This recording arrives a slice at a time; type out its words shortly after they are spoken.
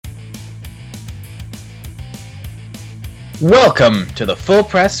Welcome to the Full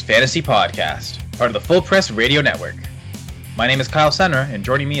Press Fantasy Podcast, part of the Full Press Radio Network. My name is Kyle Senra, and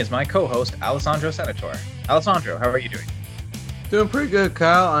joining me is my co-host, Alessandro Senator. Alessandro, how are you doing? Doing pretty good,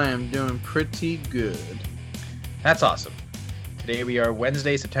 Kyle. I am doing pretty good. That's awesome. Today we are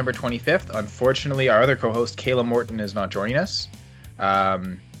Wednesday, September 25th. Unfortunately, our other co-host, Kayla Morton, is not joining us.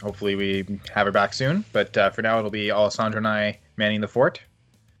 Hopefully we have her back soon, but for now it'll be Alessandro and I manning the fort.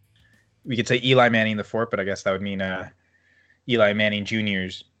 We could say Eli manning the fort, but I guess that would mean Eli Manning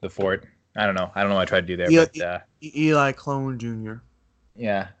Jr.'s the fort. I don't know what I tried to do there. Eli Clone Jr.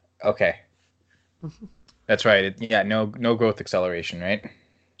 Yeah, okay. That's right. No growth acceleration, right?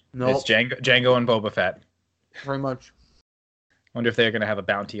 No. Nope. It's Django and Boba Fett. Very much. Wonder if they're going to have a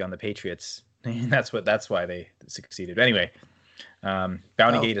bounty on the Patriots. That's why they succeeded. Anyway,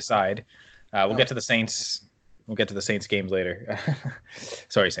 Bountygate aside, we'll get to the Saints. We'll get to the Saints games later.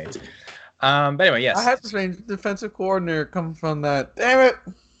 Sorry, Saints. But anyway, yes. I had to change defensive coordinator coming from that. Damn it.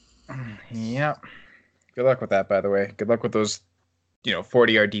 Yeah. Good luck with that, by the way. Good luck with those,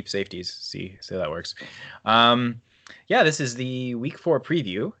 40-yard deep safeties. See how that works. This is the Week 4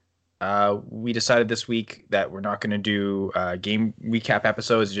 preview. We decided this week that we're not going to do game recap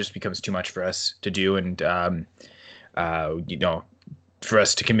episodes. It just becomes too much for us to do, and for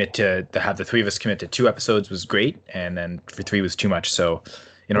us to commit to have the three of us commit to 2 episodes was great, and then for 3 was too much. So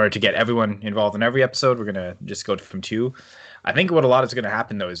in order to get everyone involved in every episode, we're going to just go from 2. I think what a lot is going to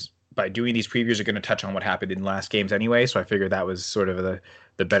happen, though, is by doing these previews, are going to touch on what happened in the last games anyway, so I figured that was sort of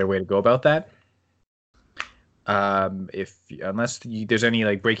the better way to go about that. Unless there's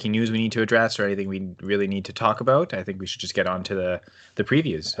any breaking news we need to address or anything we really need to talk about, I think we should just get on to the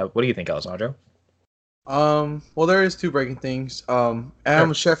previews. What do you think, Alessandro? Well, there is 2 breaking things. Adam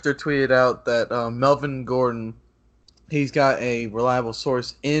Schefter tweeted out that Melvin Gordon, he's got a reliable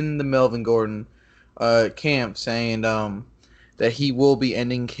source in the Melvin Gordon camp saying that he will be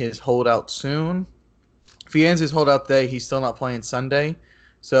ending his holdout soon. If he ends his holdout today, he's still not playing Sunday.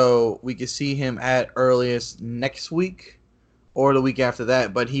 So we could see him at earliest next week or the week after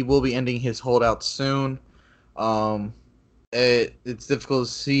that. But he will be ending his holdout soon. It's difficult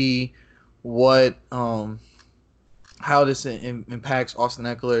to see what how this impacts Austin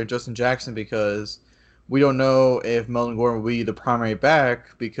Ekeler and Justin Jackson, because we don't know if Melvin Gordon will be the primary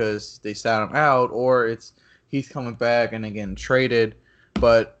back because they sat him out, or he's coming back and again traded.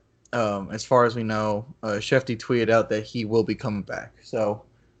 But as far as we know, Shefty tweeted out that he will be coming back. So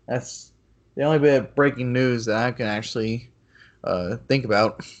that's the only bit of breaking news that I can actually think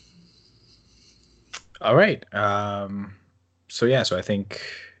about. All right. So I think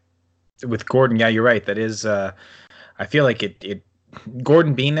with Gordon, yeah, you're right. That is, I feel like it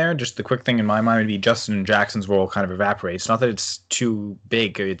Gordon being there, just the quick thing in my mind would be Justin Jackson's role kind of evaporates. Not that it's too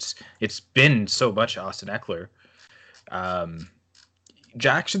big. It's been so much Austin Ekeler.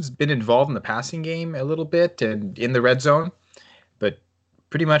 Jackson's been involved in the passing game a little bit and in the red zone, but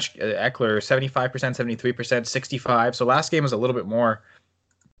pretty much Ekeler 75%, 73%, 65%. So last game was a little bit more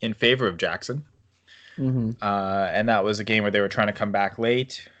in favor of Jackson. Mm-hmm. And that was a game where they were trying to come back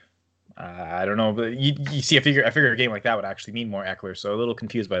late. I don't know, but you see, I figure a game like that would actually mean more Ekeler, so a little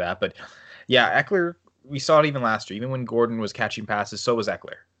confused by that. But yeah, Ekeler, we saw it even last year. Even when Gordon was catching passes, so was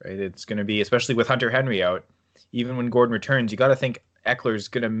Ekeler. Right? It's going to be, especially with Hunter Henry out, even when Gordon returns, you got to think Eckler's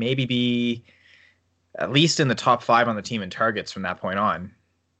going to maybe be at least in the top 5 on the team in targets from that point on.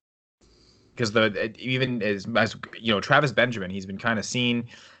 Because even as Travis Benjamin, he's been kind of seen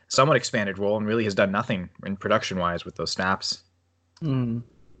somewhat expanded role and really has done nothing in production wise with those snaps. Mm.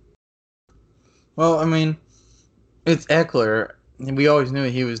 Well, I mean, it's Ekeler, and we always knew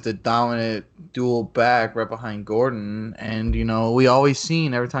he was the dominant dual back right behind Gordon. And, we always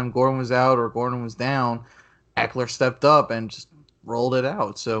seen every time Gordon was out or Gordon was down, Ekeler stepped up and just rolled it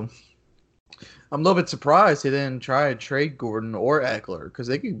out. So I'm a little bit surprised they didn't try to trade Gordon or Ekeler, because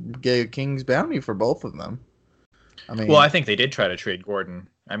they could get a King's bounty for both of them. I think they did try to trade Gordon.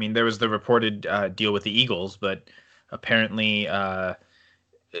 I mean, there was the reported deal with the Eagles, but apparently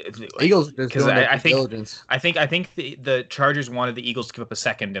Eagles, because I think the Chargers wanted the Eagles to give up a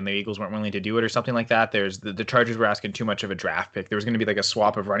second, and the Eagles weren't willing to do it or something like that. There's the Chargers were asking too much of a draft pick. There was going to be a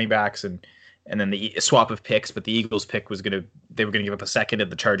swap of running backs and then the swap of picks, but the Eagles pick they were going to give up a second,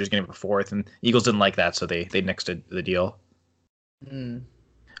 and the Chargers going to give up a fourth, and the Eagles didn't like that, so they nixed the deal. Mm.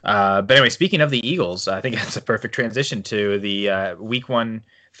 But anyway, speaking of the Eagles, I think that's a perfect transition to the Week 1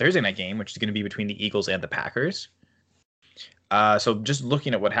 Thursday night game, which is going to be between the Eagles and the Packers. So just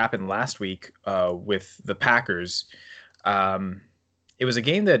looking at what happened last week with the Packers, it was a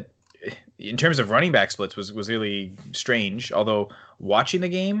game that in terms of running back splits was really strange. Although watching the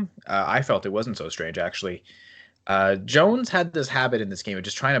game, I felt it wasn't so strange actually. Jones had this habit in this game of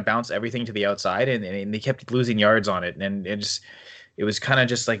just trying to bounce everything to the outside, and they kept losing yards on it, and it was kind of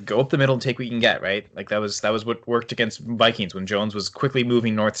just like go up the middle and take what you can get, right? Like that was what worked against Vikings when Jones was quickly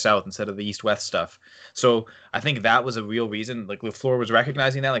moving north south instead of the east west stuff. So I think that was a real reason. Like LaFleur was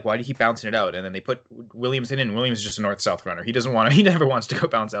recognizing that, like why do you keep bouncing it out? And then they put Williams in, and Williams is just a north south runner. He doesn't want to. He never wants to go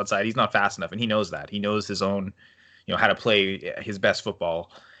bounce outside. He's not fast enough, and he knows that. He knows his own, how to play his best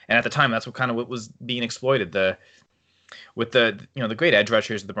football. And at the time, that's what was being exploited. The great edge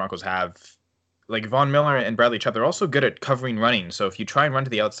rushers the Broncos have, like Von Miller and Bradley Chubb, they're also good at covering running. So if you try and run to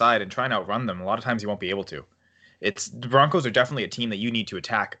the outside and try and outrun them, a lot of times you won't be able to. The Broncos are definitely a team that you need to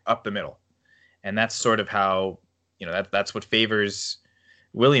attack up the middle, and that's sort of how that's what favors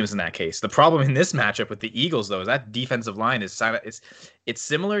Williams in that case. The problem in this matchup with the Eagles, though, is that defensive line it's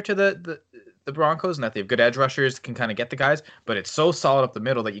similar to the Broncos in that they have good edge rushers, can kind of get the guys, but it's so solid up the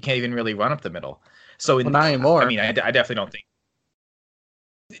middle that you can't even really run up the middle. So not anymore. I mean, I definitely don't think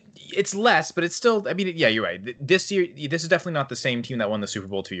it's less, but it's still. I mean, yeah, you're right. This year, this is definitely not the same team that won the Super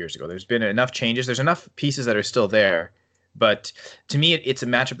Bowl 2 years ago. There's been enough changes. There's enough pieces that are still there, but to me, it's a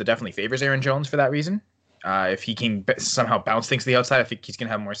matchup that definitely favors Aaron Jones for that reason. If he can somehow bounce things to the outside, I think he's going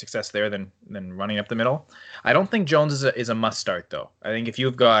to have more success there than running up the middle. I don't think Jones is a must start, though. I think if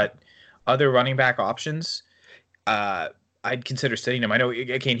you've got other running back options, I'd consider sitting him. I know.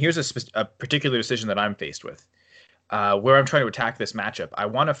 Okay, and here's a particular decision that I'm faced with. Where I'm trying to attack this matchup, I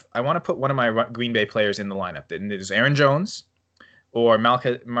want to put one of my Green Bay players in the lineup. And it is Aaron Jones or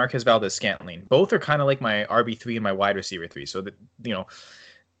Marquez Valdes-Scantling. Both are kind of like my RB3 and my wide receiver 3. So that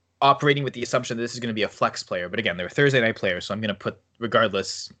operating with the assumption that this is going to be a flex player. But again, they're Thursday night players, so I'm going to put,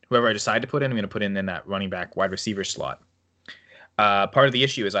 regardless, whoever I decide to put in, I'm going to put in that running back wide receiver slot. Part of the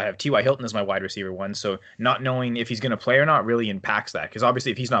issue is I have T.Y. Hilton as my wide receiver 1, so not knowing if he's going to play or not really impacts that. Because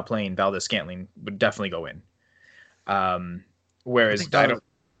obviously if he's not playing, Valdes-Scantling would definitely go in. Whereas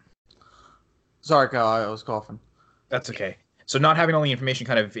Sorry, Kyle, I was coughing. That's okay. So not having all the information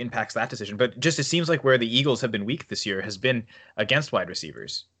kind of impacts that decision, but just it seems like where the Eagles have been weak this year has been against wide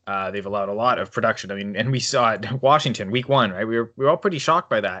receivers. They've allowed a lot of production. I mean, and we saw it in Washington week 1, right? We were all pretty shocked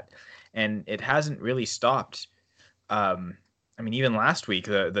by that, and it hasn't really stopped. I mean, even last week,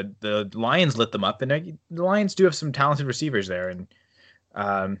 the Lions lit them up, and the Lions do have some talented receivers there, and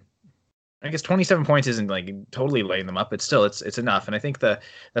I guess 27 points isn't like totally laying them up, but still it's enough. And I think that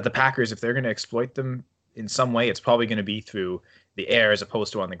the Packers, if they're going to exploit them in some way, it's probably going to be through the air as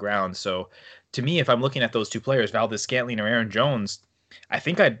opposed to on the ground. So to me, if I'm looking at those two players, Valdes-Scantling or Aaron Jones, I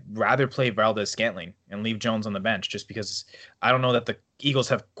think I'd rather play Valdes-Scantling and leave Jones on the bench just because I don't know that the Eagles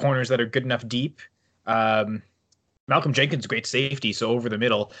have corners that are good enough deep. Malcolm Jenkins, great safety, so over the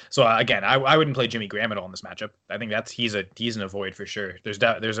middle. So again, I wouldn't play Jimmy Graham at all in this matchup. I think he's an avoid for sure.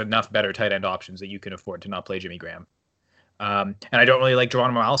 There's enough better tight end options that you can afford to not play Jimmy Graham. And I don't really like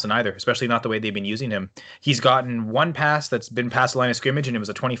Geronimo Allison either, especially not the way they've been using him. He's gotten one pass that's been past the line of scrimmage, and it was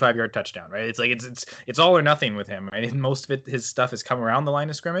a 25-yard touchdown. Right? It's like it's all or nothing with him. Right? And most of his stuff has come around the line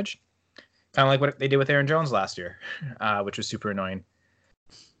of scrimmage, kind of like what they did with Aaron Jones last year, which was super annoying.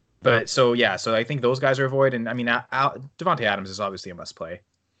 But so I think those guys are avoid, and I mean, Davante Adams is obviously a must play.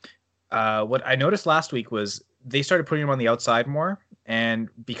 What I noticed last week was they started putting him on the outside more, and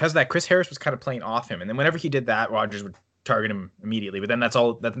because of that, Chris Harris was kind of playing off him, and then whenever he did that, Rodgers would target him immediately. But then that's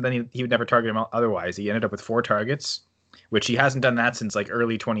all. Then he would never target him otherwise. He ended up with 4 targets, which he hasn't done that since like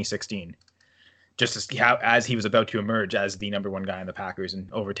early 2016. Just as he was about to emerge as the number 1 guy in the Packers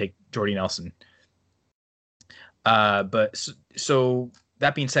and overtake Jordy Nelson. But so.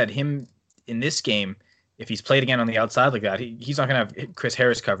 That being said, him in this game, if he's played again on the outside like that, he's not going to have Chris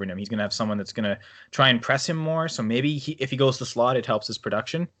Harris covering him. He's going to have someone that's going to try and press him more. So maybe if he goes to slot, it helps his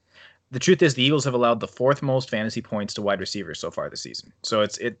production. The truth is the Eagles have allowed the 4th most fantasy points to wide receivers so far this season. So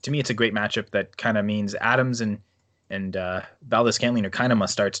to me, it's a great matchup that kind of means Adams and Valdes-Scantling are kind of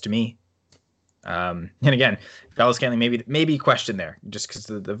must starts to me. And again, Valdes-Scantling maybe question there just because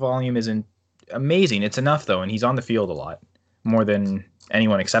the volume isn't amazing. It's enough though, and he's on the field a lot more than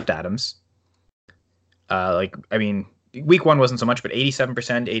anyone except Adams. Week 1 wasn't so much, but 87%,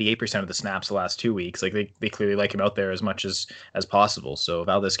 88% of the snaps the last 2 weeks. Like they clearly like him out there as much as possible. So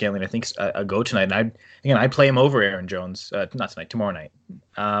Valdes-Scantling, I think, a go tonight. And I'd play him over Aaron Jones. Not tonight, tomorrow night.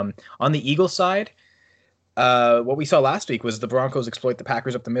 On the Eagles side, what we saw last week was the Broncos exploit the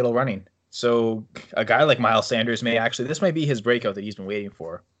Packers up the middle running. So a guy like Miles Sanders this might be his breakout that he's been waiting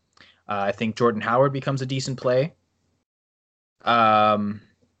for. I think Jordan Howard becomes a decent play. And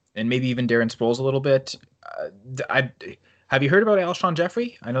maybe even Darren Sproles a little bit. Have you heard about Alshon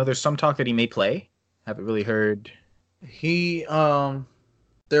Jeffrey? I know there's some talk that he may play. Haven't really heard. He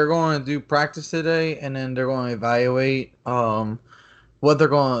they're going to do practice today, and then they're going to evaluate what they're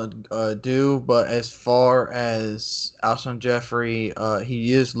going to do. But as far as Alshon Jeffrey,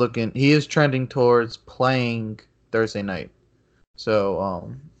 he is trending towards playing Thursday night.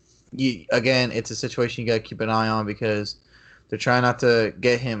 So again, it's a situation you got to keep an eye on because they're trying not to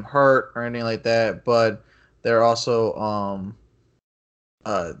get him hurt or anything like that. But they're also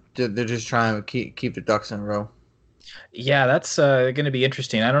they're just trying to keep the ducks in a row. Yeah, that's going to be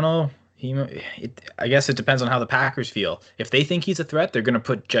interesting. I don't know. I guess it depends on how the Packers feel. If they think he's a threat, they're going to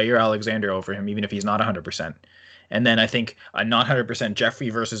put Jair Alexander over him, even if he's not 100%. And then I think a not 100% Jeffrey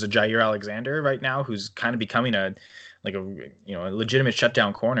versus a Jair Alexander right now, who's kind of becoming a legitimate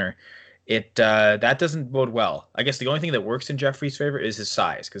shutdown corner. That doesn't bode well. I guess the only thing that works in Jeffrey's favor is his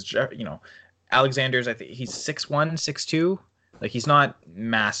size, because Alexander's, I think he's 6'1", 6'2". Like, he's not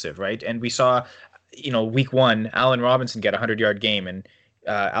massive, right? And we saw, week one, Allen Robinson get a 100-yard game, and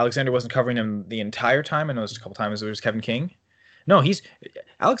Alexander wasn't covering him the entire time. I know there's a couple times there was Kevin King. No,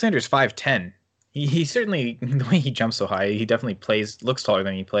 Alexander's 5'10". He certainly, the way he jumps so high, he definitely looks taller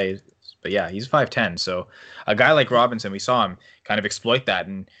than he plays. But yeah, he's 5'10". So a guy like Robinson, we saw him kind of exploit that,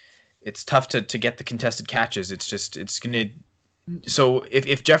 and it's tough to get the contested catches. It's going to. So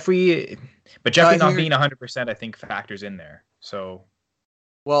if Jeffrey, but Jeffrey not being 100%, I think factors in there. So,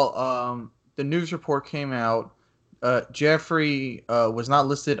 well, the news report came out. Jeffrey was not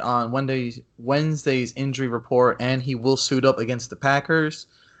listed on Wednesday's injury report, and he will suit up against the Packers.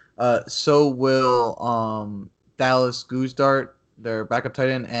 So will Dallas Goedert, their backup tight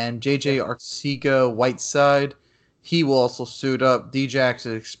end, and J.J. Arcega-Whiteside. He will also suit up. Djax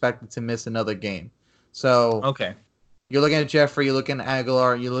is expected to miss another game. So okay. You're looking at Jeffrey, you're looking at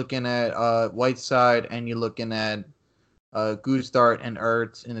Aguilar, you're looking at Whiteside, and you're looking at Goedert and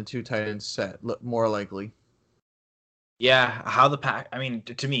Ertz in the two tight end set, more likely. Yeah,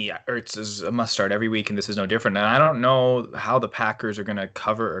 to me, Ertz is a must start every week, and this is no different. And I don't know how the Packers are going to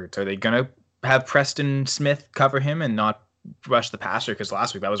cover Ertz. Are they going to have Preston Smith cover him and not rush the passer? Because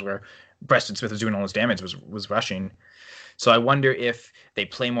last week that was where Preston Smith was doing all his damage, was rushing. So I wonder if they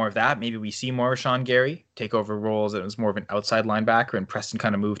play more of that. Maybe we see more of Sean Gary take over roles that was more of an outside linebacker, and Preston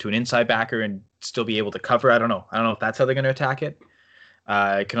kind of move to an inside backer and still be able to cover. I don't know if that's how they're going to attack it.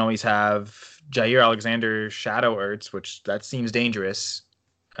 I can always have Jair Alexander shadow Ertz, which that seems dangerous.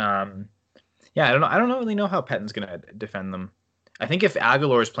 I don't really know how Pettin's going to defend them. I think if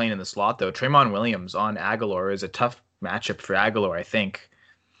Aguilar is playing in the slot, though, Tremont Williams on Aguilar is a tough matchup for Aguilar, I think.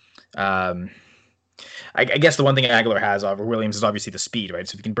 I guess the one thing Aguilar has over Williams is obviously the speed, right?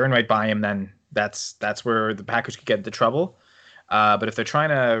 So if you can burn right by him, then that's where the Packers could get into trouble. But if they're trying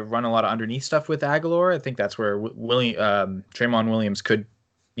to run a lot of underneath stuff with Aguilar, I think that's where Tremont Williams could,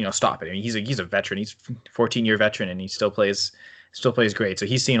 stop it. I mean, he's a veteran. He's a 14-year veteran, and he still plays great. So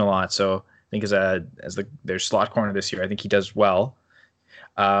he's seen a lot. So I think as their slot corner this year, I think he does well.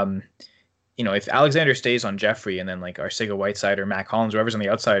 If Alexander stays on Jeffrey and then like Arcega-Whiteside or Mac Hollins, whoever's on the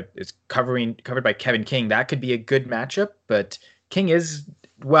outside is covered by Kevin King, that could be a good matchup. But King is,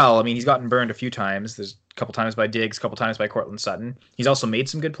 he's gotten burned a few times. There's a couple times by Diggs, a couple times by Cortland Sutton. He's also made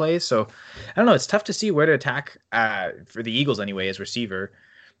some good plays. So I don't know. It's tough to see where to attack for the Eagles anyway as receiver.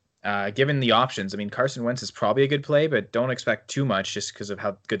 Given the options, Carson Wentz is probably a good play, but don't expect too much just because of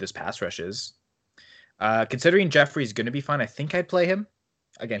how good this pass rush is. Considering Jeffrey's going to be fun, I think I'd play him.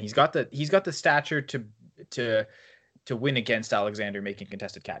 Again, he's got the stature to win against Alexander making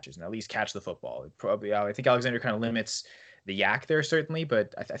contested catches and at least catch the football. Probably, I think Alexander kind of limits the yak there certainly,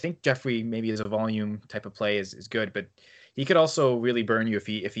 but I think Jeffrey maybe as a volume type of play is good, but he could also really burn you if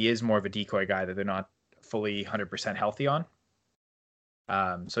he is more of a decoy guy that they're not fully 100% healthy on.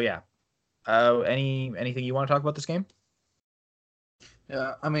 So yeah, anything you want to talk about this game?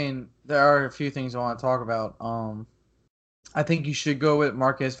 Yeah, there are a few things I want to talk about. I think you should go with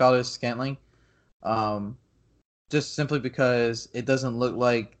Marquez Valdes-Scantling, just simply because it doesn't look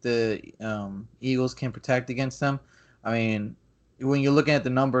like the Eagles can protect against them. When you're looking at the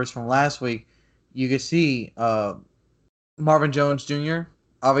numbers from last week, you can see Marvin Jones Jr.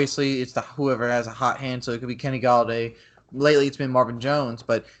 Obviously, it's whoever has a hot hand, so it could be Kenny Golladay. Lately, it's been Marvin Jones,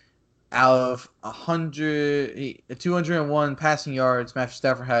 but out of 201 passing yards, Matthew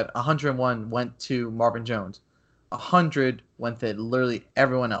Stafford had 101 went to Marvin Jones. 100 went to literally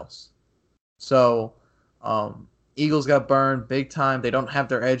everyone else. So, Eagles got burned big time. They don't have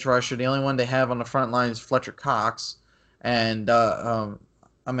their edge rusher. The only one they have on the front line is Fletcher Cox. And, I'm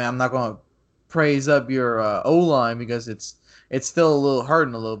not going to praise up your O-line because it's still a little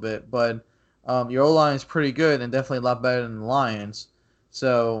hurting a little bit. But your O-line is pretty good and definitely a lot better than the Lions.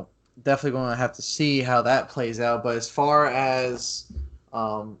 So, definitely going to have to see how that plays out. But as far as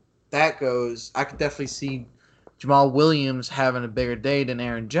um, that goes, I could definitely see Jamal Williams having a bigger day than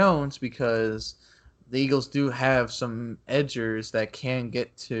Aaron Jones because the Eagles do have some edgers that can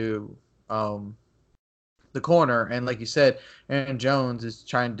get to um, the corner. And like you said, Aaron Jones is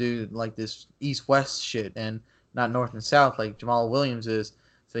trying to do like this east west shit and not north and south like Jamal Williams is.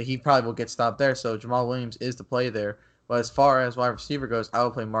 So he probably will get stopped there. So Jamal Williams is the play there. But as far as wide receiver goes, I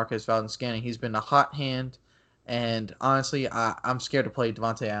would play Marquez Valdez-Scantling. He's been a hot hand, and honestly, I'm scared to play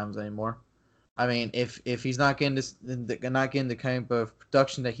Devontae Adams anymore. I mean, if he's not getting the kind of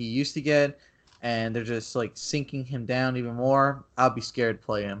production that he used to get, and they're just like sinking him down even more, I'll be scared to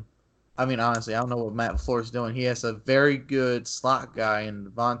play him. I mean, honestly, I don't know what Matt LaFleur is doing. He has a very good slot guy in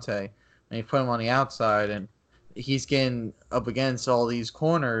Devontae, and he put him on the outside, and he's getting up against all these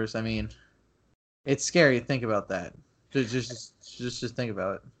corners. I mean, it's scary to think about that. Just think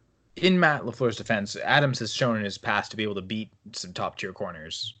about it. In Matt LaFleur's defense, Adams has shown in his past to be able to beat some top tier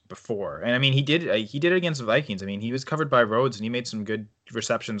corners before, and I mean he did it against the Vikings. I mean he was covered by Rhodes, and he made some good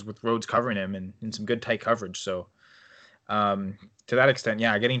receptions with Rhodes covering him and some good tight coverage. So to that extent,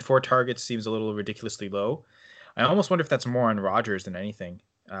 yeah, getting 4 targets seems a little ridiculously low. I almost wonder if that's more on Rodgers than anything,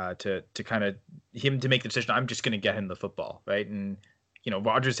 to kind of him to make the decision. I'm just going to get him the football, right? And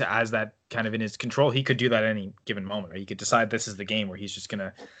Rodgers has that kind of in his control. He could do that at any given moment. Right? He could decide this is the game where he's just going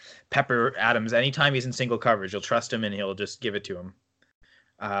to pepper Adams anytime he's in single coverage. He'll trust him and he'll just give it to him.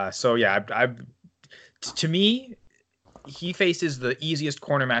 So yeah, to me, he faces the easiest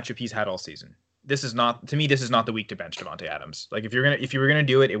corner matchup he's had all season. This is not the week to bench Davante Adams. Like if you were gonna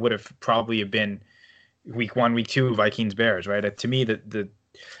do it, it would have probably been week 1, week 2, Vikings Bears, right? To me, the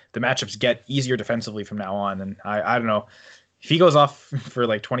matchups get easier defensively from now on, and I don't know. If he goes off for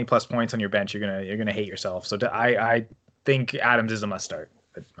like 20 plus points on your bench, you're gonna hate yourself. So I think Adams is a must start.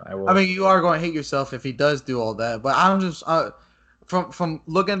 I mean, you are going to hate yourself if he does do all that. But I'm just from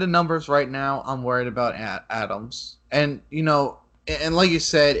looking at the numbers right now, I'm worried about Adams. And and like you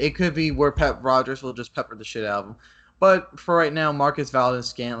said, it could be where Pep Rogers will just pepper the shit out of him. But for right now, Marcus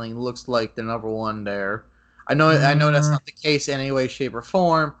Valdez-Scantling looks like the number one there. I know that's not the case in any way, shape, or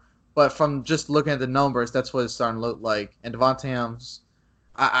form. But from just looking at the numbers, that's what it's starting to look like. And Devontae Adams,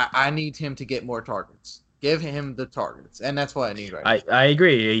 I need him to get more targets. Give him the targets, and that's what I need right now. I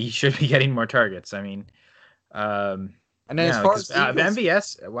agree. He should be getting more targets. I mean, and then as far as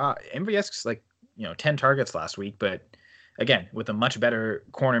MVS, wow, MVS like 10 targets last week, but again with a much better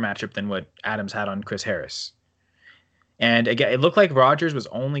corner matchup than what Adams had on Chris Harris. And again, it looked like Rodgers was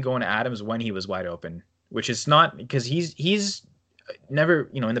only going to Adams when he was wide open, which is not because he's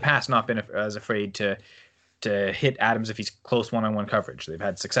never in the past not been as afraid to hit Adams if he's close one-on-one coverage. They've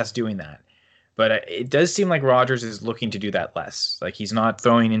had success doing that. But it does seem like Rodgers is looking to do that less. Like he's not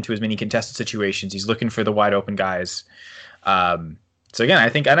throwing into as many contested situations. He's looking for the wide open guys. So again, I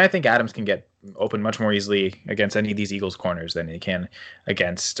think Adams can get open much more easily against any of these Eagles corners than he can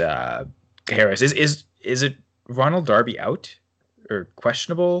against Harris. Is it Ronald Darby out or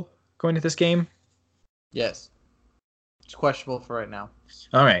questionable going to this game? Yes, it's questionable for right now.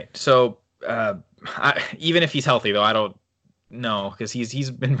 All right, so even if he's healthy, though, I don't. No, because he's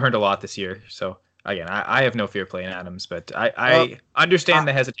been burned a lot this year. So again, I have no fear playing Adams, but I understand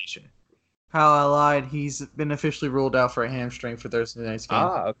the hesitation. How I lied. He's been officially ruled out for a hamstring for Thursday night's game.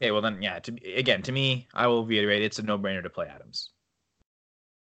 Okay. Well then, yeah. To me, I will reiterate, it's a no-brainer to play Adams.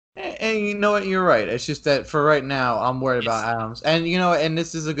 And you know what? You're right. It's just that for right now, I'm worried about Adams. And and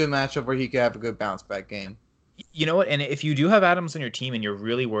this is a good matchup where he could have a good bounce back game. You know what? And if you do have Adams on your team and you're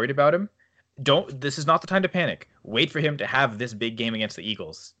really worried about him, this is not the time to panic. Wait for him to have this big game against the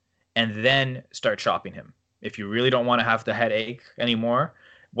Eagles and then start shopping him. If you really don't want to have the headache anymore,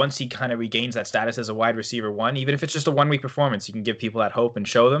 once he kind of regains that status as a wide receiver 1, even if it's just a 1-week performance, you can give people that hope and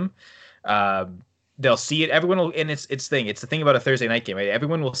show them. They'll see it. Everyone will, and it's the thing about a Thursday night game, right?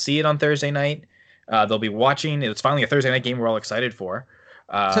 Everyone will see it on Thursday night. They'll be watching. It's finally a Thursday night game we're all excited for.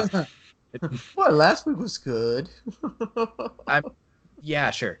 Well, last week was good.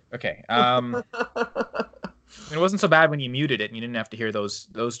 Yeah, sure. Okay. It wasn't so bad when you muted it and you didn't have to hear those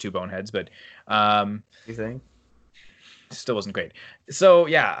two boneheads, but you think? Still wasn't great. So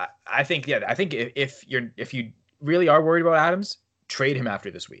yeah, I think if you really are worried about Adams, trade him after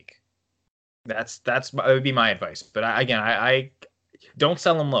this week. That would be my advice. But I don't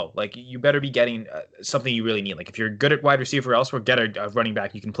sell him low. Like you better be getting something you really need. Like if you're good at wide receiver elsewhere, get a running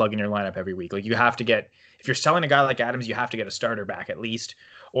back you can plug in your lineup every week. Like you have to get. If you're selling a guy like Adams, you have to get a starter back at least,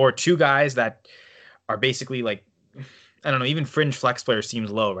 or 2 guys that are basically like, I don't know, even fringe flex player seems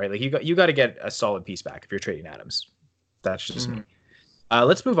low, right? Like you got to get a solid piece back if you're trading Adams. That's just me.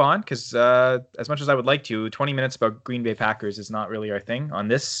 Let's move on because as much as I would like to, 20 minutes about Green Bay Packers is not really our thing on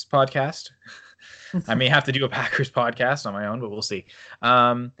this podcast. I may have to do a Packers podcast on my own, but we'll see.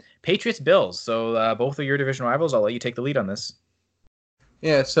 Patriots Bills. So both of your division rivals. I'll let you take the lead on this.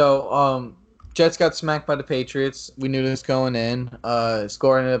 Yeah, so Jets got smacked by the Patriots. We knew this going in.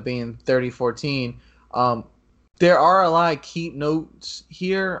 Score ended up being 30-14. There are a lot of key notes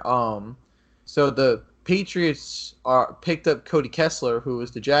here. So the Patriots picked up Cody Kessler, who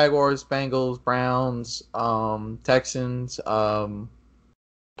was the Jaguars, Bengals, Browns, Texans,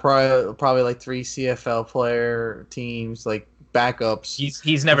 probably like 3 CFL player teams, like backups.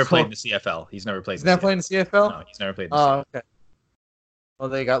 He's never played in the CFL. He's never played. He's never played in the CFL. No, he's never played in the CFL. Okay. Well,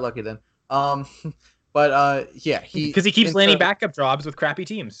 they got lucky then. But yeah, because he keeps landing backup jobs with crappy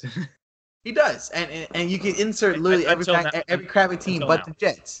teams. He does, and you can insert literally every crappy team but the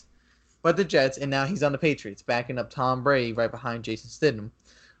Jets. But the Jets, and now he's on the Patriots, backing up Tom Brady right behind Jason Stidham,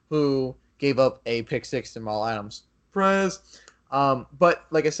 who gave up a pick six to Jamal Adams. But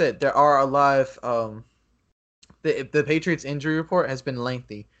like I said, there are a lot of the Patriots injury report has been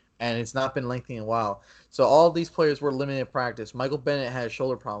lengthy, and it's not been lengthy in a while. So all these players were limited practice. Michael Bennett had a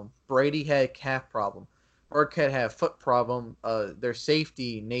shoulder problem. Brady had a calf problem. Burkhead had a foot problem. Their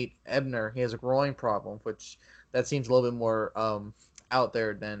safety, Nate Ebner, he has a groin problem, which that seems a little bit more out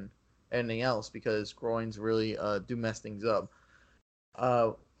there than anything else because groins really do mess things up.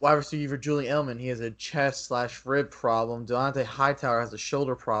 Wide receiver Julian Edelman, he has a chest/rib problem. Deontay Hightower has a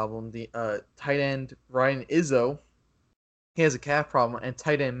shoulder problem. The tight end Ryan Izzo, he has a calf problem, and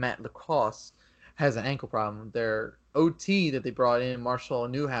tight end Matt LaCrosse has an ankle problem. Their OT that they brought in, Marshall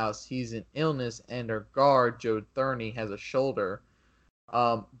Newhouse, he's in illness, and their guard Joe Thurney has a shoulder.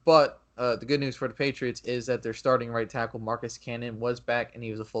 But the good news for the Patriots is that their starting right tackle Marcus Cannon was back, and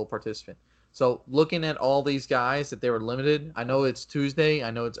he was a full participant. So looking at all these guys that they were limited, I know it's Tuesday,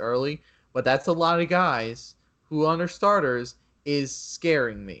 I know it's early, but that's a lot of guys who on their starters is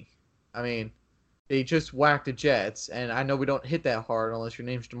scaring me. I mean, they just whacked the Jets, and I know we don't hit that hard unless your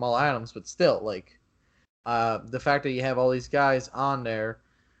name's Jamal Adams, but still, like, the fact that you have all these guys on there,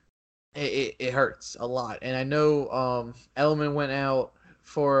 it hurts a lot. And I know Edelman went out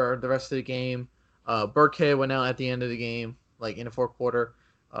for the rest of the game. Burkhead went out at the end of the game, like in the fourth quarter.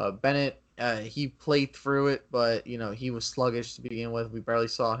 Bennett, he played through it, but he was sluggish to begin with. We barely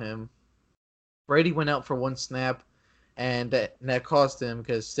saw him. Brady went out for one snap, and that cost him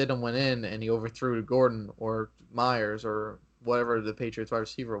because Stidham went in and he overthrew to Gordon or Myers or whatever the Patriots wide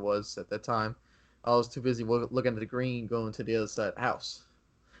receiver was at that time. I was too busy looking at the green going to the other side of the house.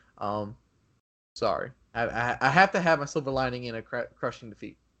 Sorry. I have to have my silver lining in a crushing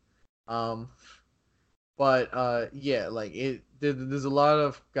defeat. But yeah, like there's a lot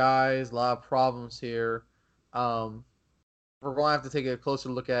of guys, a lot of problems here. We're going to have to take a closer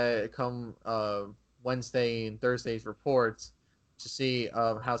look at it come Wednesday and Thursday's reports to see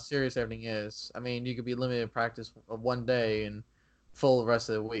how serious everything is. I mean, you could be limited in practice of one day and full the rest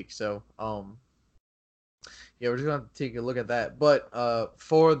of the week. So, yeah, we're just going to have to take a look at that. But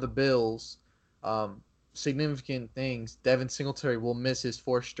for the Bills, significant things. Devin Singletary will miss his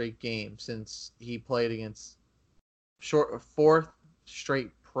fourth straight game since he played against fourth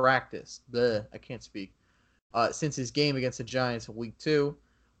straight practice. I can't speak. Since his game against the Giants in week 2,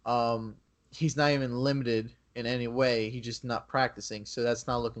 he's not even limited in any way. He's just not practicing, so that's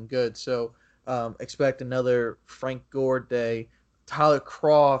not looking good. So expect another Frank Gore day. Tyler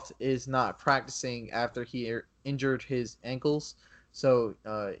Kroft is not practicing after he injured his ankles, so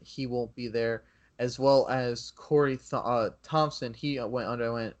he won't be there. As well as Corey Thompson, he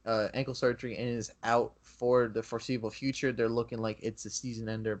underwent ankle surgery and is out for the foreseeable future. They're looking like it's a season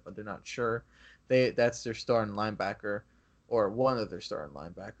ender, but they're not sure. That's their starting linebacker, or one of their starting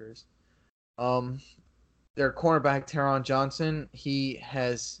linebackers. Their cornerback Taron Johnson, he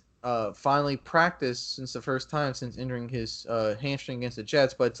has finally practiced since the first time since injuring his hamstring against the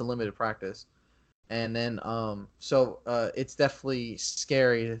Jets, but it's a limited practice. And then, so it's definitely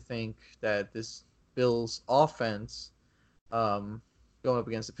scary to think that this Bills offense, going up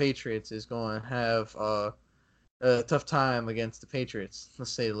against the Patriots, is going to have a tough time against the Patriots, let's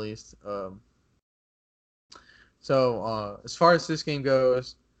say the least. So as far as this game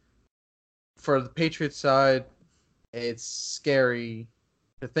goes, for the Patriots side, it's scary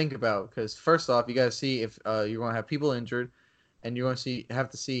to think about because first off, you got to see if you're going to have people injured, and you're going to have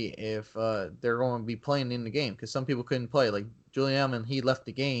to see if they're going to be playing in the game because some people couldn't play. Like Julian Edelman, he left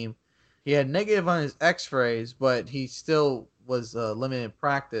the game. He had negative on his X-rays, but he still was limited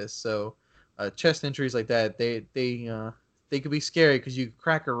practice. So chest injuries like that, they could be scary because you could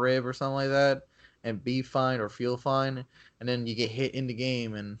crack a rib or something like that, and be fine or feel fine, and then you get hit in the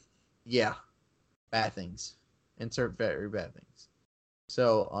game, and yeah, bad things. Insert very bad things.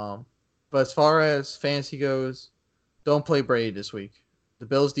 So, but as far as fantasy goes, don't play Brady this week. The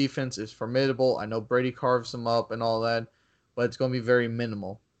Bills' defense is formidable. I know Brady carves them up and all that, but it's going to be very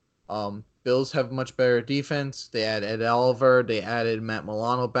minimal. Bills have much better defense. They added Ed Oliver. They added Matt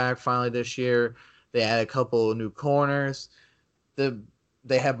Milano back finally this year. They added a couple of new corners.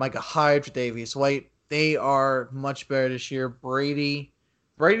 They have Micah Hyde, Davius White. They are much better this year. Brady's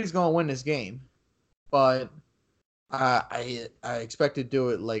going to win this game, but I expect to do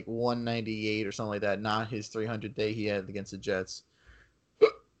it like 198 or something like that, not his 300 day he had against the Jets,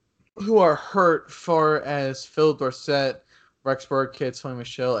 who are hurt far as Phil Dorsett, Rex Burkhead, Sony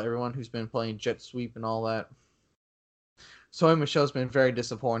Michel, everyone who's been playing jet sweep and all that. Sony Michel's been very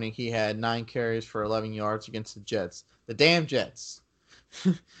disappointing. He had 9 carries for 11 yards against the Jets. The damn Jets.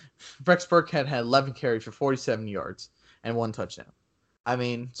 Rex Burkhead had 11 carries for 47 yards and 1 touchdown. I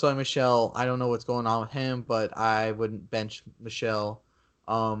mean, Sony Michel, I don't know what's going on with him, but I wouldn't bench Michel.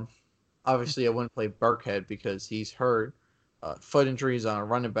 Obviously, I wouldn't play Burkhead because he's hurt. Foot injuries on a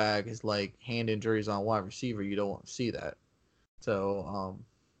running back is like hand injuries on a wide receiver. You don't want to see that. So,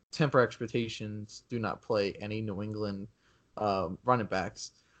 temper expectations. Do not play any New England running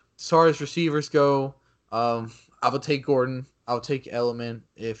backs. As far as receivers go, I will take Gordon. I'll take Edelman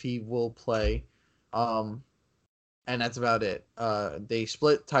if he will play. And that's about it. They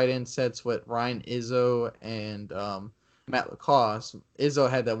split tight end sets with Ryan Izzo and Matt Lacoste. Izzo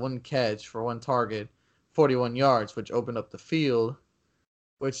had that 1 catch for 1 target, 41 yards, which opened up the field,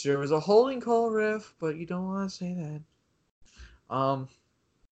 which there was a holding call, ref, but you don't want to say that.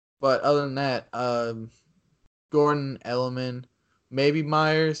 But other than that, Gordon, Edelman, maybe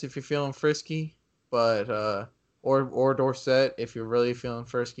Myers if you're feeling frisky, but or Dorsett if you're really feeling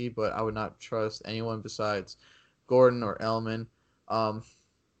frisky, but I would not trust anyone besides Gordon or Edelman.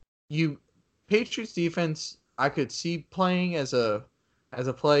 Patriots defense I could see playing as a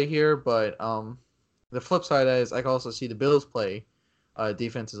play here, but the flip side is I can also see the Bills play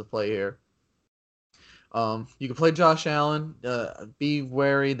defense as a play here. You can play Josh Allen. Be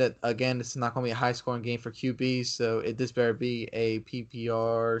wary that again this is not going to be a high scoring game for QBs, so this better be a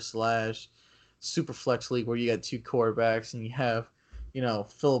PPR / super flex league where you got 2 quarterbacks and you have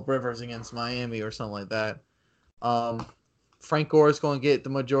Phillip Rivers against Miami or something like that. Frank Gore is going to get the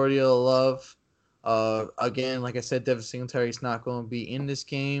majority of the love. Again, like I said, Devin Singletary is not going to be in this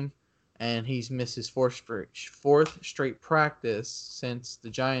game, and he's missed his fourth straight practice since the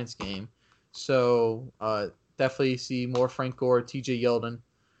Giants game. So definitely see more Frank Gore, TJ Yeldon.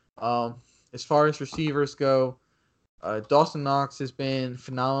 As far as receivers go, Dawson Knox has been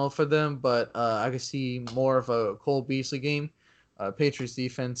phenomenal for them, but I could see more of a Cole Beasley game. Patriots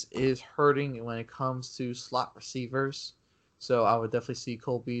defense is hurting when it comes to slot receivers. So I would definitely see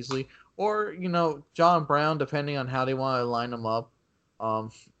Cole Beasley or, John Brown, depending on how they want to line them up.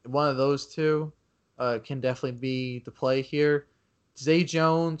 One of those two can definitely be the play here. Zay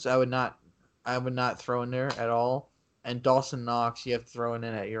Jones, I would not throw in there at all. And Dawson Knox, you have to throw in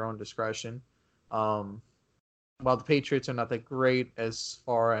at your own discretion. While the Patriots are not that great as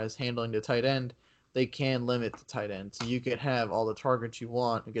far as handling the tight end, they can limit the tight end. So you could have all the targets you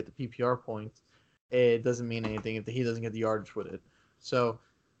want and get the PPR points. It doesn't mean anything if he doesn't get the yardage with it. So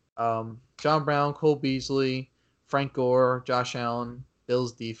John Brown, Cole Beasley, Frank Gore, Josh Allen,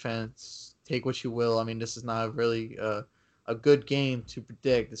 Bills defense, take what you will. I mean, this is not really a good game to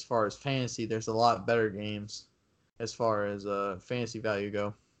predict as far as fantasy. There's a lot better games as far as fantasy value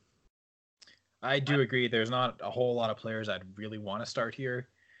go. I do agree. There's not a whole lot of players I'd really want to start here.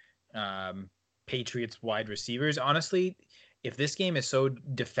 Patriots wide receivers. Honestly, if this game is so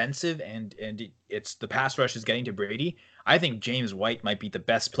defensive and it's the pass rush is getting to Brady, I think James White might be the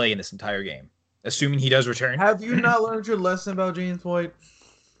best play in this entire game, assuming he does return. Have you not learned your lesson about James White?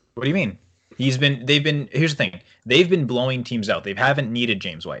 What do you mean? Here's the thing. They've been blowing teams out. They haven't needed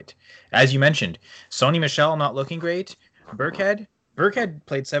James White. As you mentioned, Sony Michel not looking great. Burkhead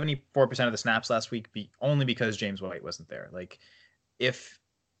played 74% of the snaps last week only because James White wasn't there. Like, if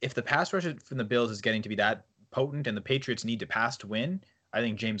the pass rush from the Bills is getting to be that potent and the Patriots need to pass to win, I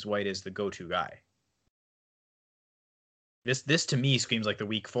think James White is the go-to guy. This to me screams like the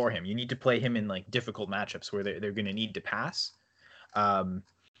week for him. You need to play him in like difficult matchups where they're going to need to pass.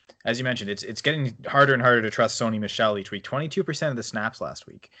 As you mentioned, it's getting harder and harder to trust Sony Michel each week. 22% of the snaps last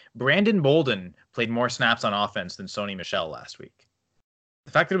week. Brandon Bolden played more snaps on offense than Sony Michel last week.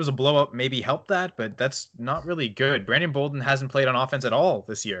 The fact that it was a blowout maybe helped that, but that's not really good. Brandon Bolden hasn't played on offense at all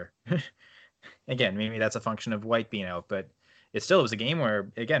this year. Again, maybe that's a function of White being out, but it still was a game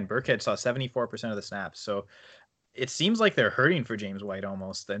where, again, Burkhead saw 74% of the snaps. So it seems like they're hurting for James White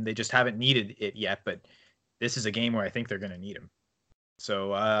almost, and they just haven't needed it yet. But this is a game where I think they're going to need him.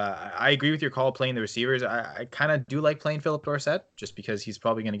 So I agree with your call playing the receivers. I kind of do like playing Philip Dorsett just because he's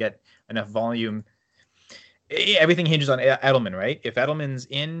probably going to get enough volume. Everything hinges on Edelman, right? If Edelman's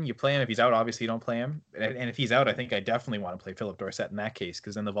in, you play him. If he's out, obviously you don't play him. And if he's out, I think I definitely want to play Philip Dorsett in that case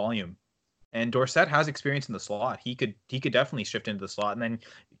because then the volume. And Dorsett has experience in the slot. He could definitely shift into the slot, and then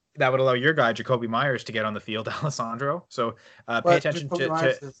that would allow your guy Jacoby Myers to get on the field, Alessandro. So pay attention Jacoby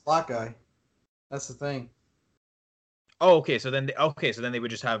Myers is the slot guy. That's the thing. Oh, okay. So then they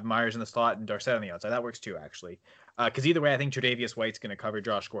would just have Myers in the slot and Dorsett on the outside. That works too, actually. Because either way, I think Tre'Davious White's going to cover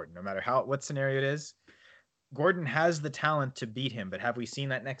Josh Gordon, no matter what scenario it is. Gordon has the talent to beat him, but have we seen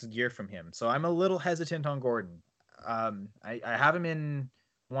that next year from him? So I'm a little hesitant on Gordon. I have him in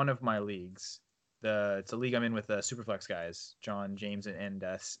one of my leagues. It's a league I'm in with the Superflex guys, John, James, and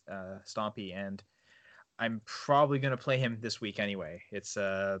Stompy, and I'm probably going to play him this week anyway. It's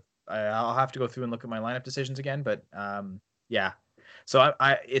I'll have to go through and look at my lineup decisions again, but yeah. So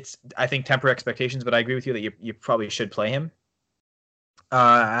I think temper expectations, but I agree with you that you probably should play him.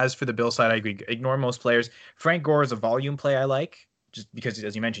 As for the Bill side, I agree. Ignore most players. Frank Gore is a volume play I like, just because,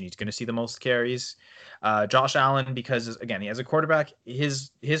 as you mentioned, he's going to see the most carries. Josh Allen, because, again, he has a quarterback.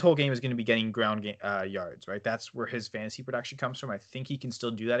 His whole game is going to be getting ground yards, right? That's where his fantasy production comes from. I think he can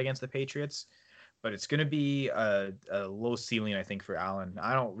still do that against the Patriots, but it's going to be a low ceiling, I think, for Allen.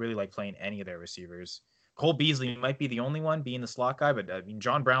 I don't really like playing any of their receivers. Cole Beasley might be the only one being the slot guy, but I mean,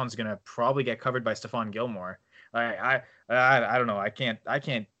 John Brown's going to probably get covered by Stephon Gilmore. I don't know. I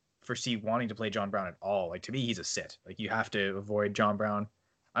can't foresee wanting to play John Brown at all. Like, to me, he's a sit. Like, you have to avoid John Brown.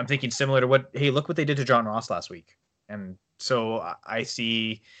 I'm thinking similar to look what they did to John Ross last week. And so I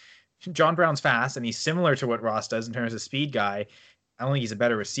see John Brown's fast, and he's similar to what Ross does in terms of speed guy. I don't think he's a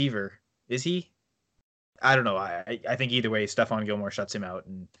better receiver. Is he? I don't know. I think either way, Stephon Gilmore shuts him out,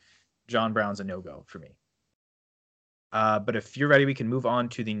 and John Brown's a no-go for me. But if you're ready, we can move on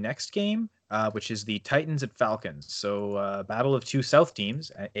to the next game, which is the Titans at Falcons. So battle of two South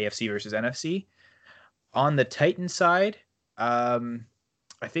teams, AFC versus NFC. On the Titans side,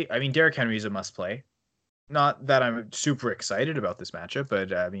 Derrick Henry is a must-play. Not that I'm super excited about this matchup,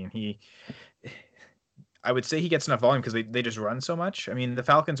 but I would say he gets enough volume because they just run so much. I mean, the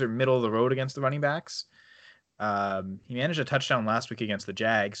Falcons are middle of the road against the running backs. He managed a touchdown last week against the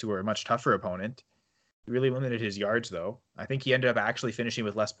Jags, who were a much tougher opponent. He really limited his yards, though. I think he ended up actually finishing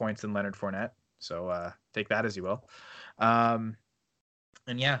with less points than Leonard Fournette. So take that as you will. And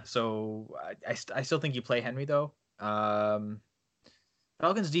yeah, so I still think you play Henry, though. Falcons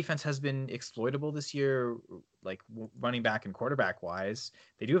defense has been exploitable this year, like running back and quarterback wise.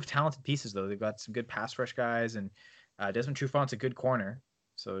 They do have talented pieces, though. They've got some good pass rush guys, and Desmond Trufant's a good corner.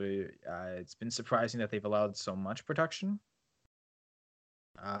 So it's been surprising that they've allowed so much production.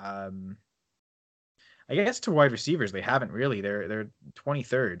 I guess to wide receivers, they haven't really. They're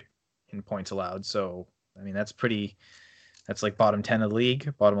 23rd in points allowed. So, I mean, that's like bottom 10 of the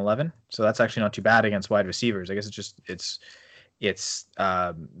league, bottom 11. So that's actually not too bad against wide receivers. I guess it's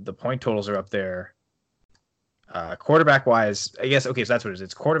the point totals are up there. Quarterback wise, I guess, okay, so that's what it is.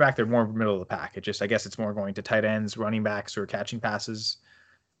 It's quarterback. They're more middle of the pack. I guess it's more going to tight ends, running backs, or catching passes,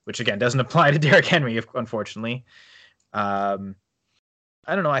 which again, doesn't apply to Derrick Henry, unfortunately. I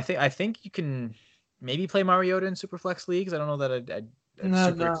don't know. I think you can maybe play Mariota in Superflex leagues. I don't know that I'm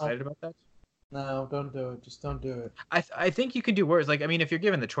super excited about that. No, don't do it. Just don't do it. I think you can do worse. Like, I mean, if you're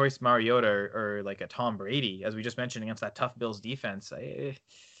given the choice, Mariota or like a Tom Brady, as we just mentioned, against that tough Bills defense,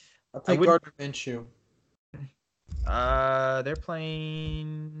 I'll take Gardner Minshew. They're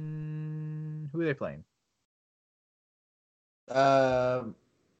playing. Who are they playing?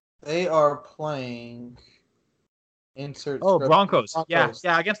 They are playing. Broncos.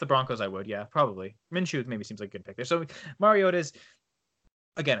 Yeah, against the Broncos, I would. Yeah, probably. Minshew maybe seems like a good pick there. So Mariota's,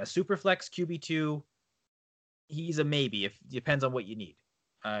 again, a super flex QB2. He's a maybe. If depends on what you need.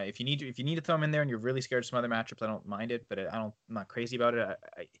 If you need to throw him in there and you're really scared of some other matchups, I don't mind it, but I'm not crazy about it.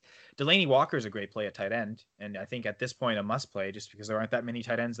 Delaney Walker is a great play at tight end, and I think at this point a must play just because there aren't that many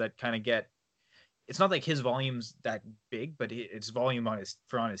tight ends that kind of get. It's not like his volume's that big, but its volume on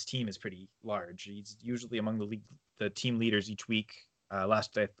his team is pretty large. He's usually among the team leaders each week.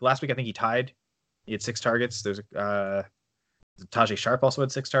 Last week I think he tied. He had 6 targets. There's Tajay Sharp also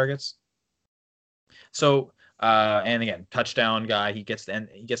had 6 targets. So and again, touchdown guy. He gets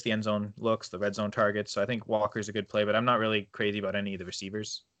the end zone looks, the red zone targets. So I think Walker's a good play, but I'm not really crazy about any of the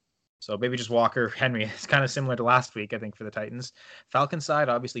receivers. So maybe just Walker. Henry is kind of similar to last week, I think, for the Titans. Falcons side,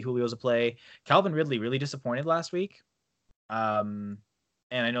 obviously Julio's a play. Calvin Ridley really disappointed last week. And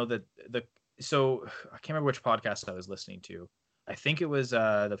I know that so I can't remember which podcast I was listening to. I think it was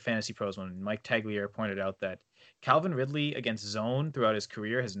the Fantasy Pros one. Mike Tagliere pointed out that Calvin Ridley against zone throughout his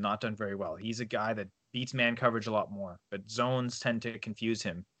career has not done very well. He's a guy that beats man coverage a lot more, but zones tend to confuse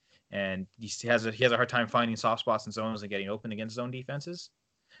him, and he has a hard time finding soft spots in zones and getting open against zone defenses.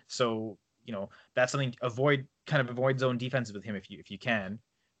 So that's something avoid zone defenses with him if you can.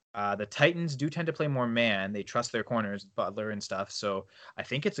 The Titans do tend to play more man. They trust their corners, Butler and stuff. So I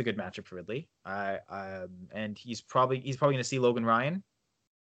think it's a good matchup for Ridley. And he's probably going to see Logan Ryan.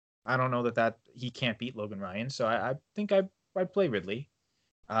 I don't know that he can't beat Logan Ryan. So I think I'd play Ridley.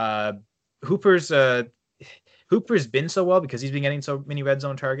 Hooper's been so well because he's been getting so many red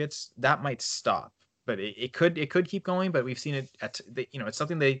zone targets. That might stop, but it could keep going. But we've seen it it's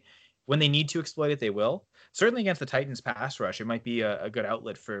something when they need to exploit it, they will. Certainly against the Titans pass rush, it might be a good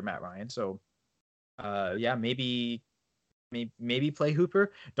outlet for Matt Ryan. So, maybe play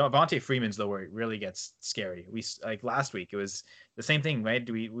Hooper. Devontae Freeman's though where it really gets scary. We like last week, it was the same thing, right?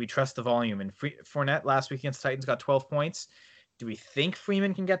 Do we trust the volume? And Fournette last week against the Titans got 12 points. Do we think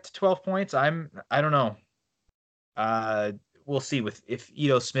Freeman can get to 12 points? I don't know. We'll see if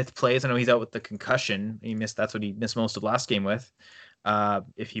Ito Smith plays. I know he's out with the concussion. That's what he missed most of last game with.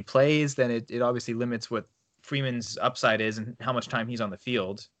 If he plays, then it obviously limits what Freeman's upside is and how much time he's on the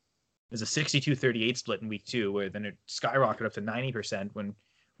field. There's a 62-38 split in week 2, where then it skyrocketed up to 90% when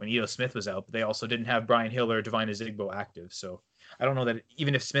Ito Smith was out. But they also didn't have Brian Hill or Devine Ezigbo active. So I don't know that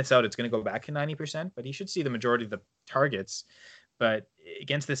even if Smith's out, it's going to go back to 90%, but he should see the majority of the targets. But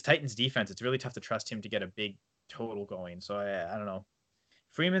against this Titans defense, it's really tough to trust him to get a big total going. So I don't know.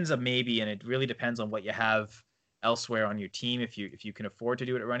 Freeman's a maybe, and it really depends on what you have elsewhere on your team. If you can afford to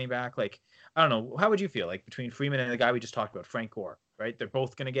do it at running back, like, I don't know, how would you feel like between Freeman and the guy we just talked about, Frank Gore, right? They're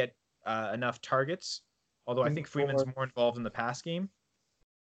both going to get enough targets, although I think Freeman's more involved in the pass game.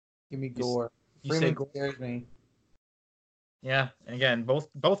 Give me Gore. Freeman scares me. Yeah, and again,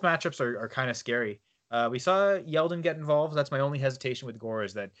 both matchups are kind of scary. We saw Yeldon get involved. That's my only hesitation with Gore,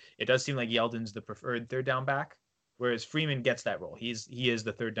 is that it does seem like Yeldon's the preferred third down back, whereas Freeman gets that role. He is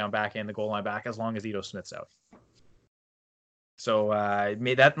the third down back and the goal line back as long as Ito Smith's out. So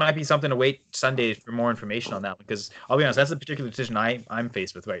that might be something to wait Sunday for more information on that one, because I'll be honest, that's the particular decision I'm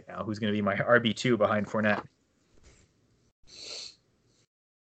faced with right now. Who's going to be my RB2 behind Fournette?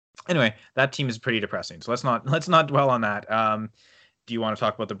 Anyway, that team is pretty depressing. So let's not dwell on that. Do you want to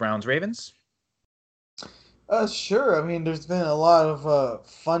talk about the Browns Ravens? Sure. I mean, there's been a lot of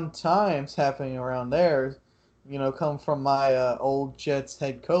fun times happening around there. Come from my old Jets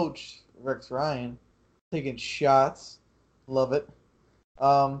head coach, Rex Ryan, taking shots. Love it.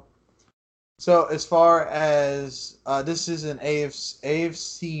 So as far as this is an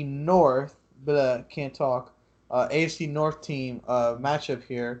AFC North, but can't talk. AFC North team matchup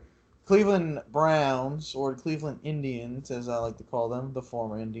here. Cleveland Browns, or Cleveland Indians, as I like to call them, the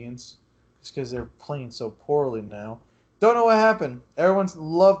former Indians, just because they're playing so poorly now. Don't know what happened. Everyone's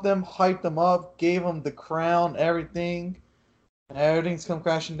loved them, hyped them up, gave them the crown, everything, and everything's come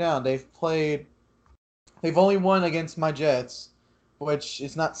crashing down. They've only won against my Jets, which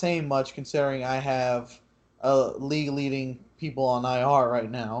is not saying much considering I have league-leading people on IR right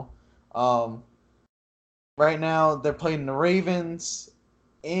now. Right now, they're playing the Ravens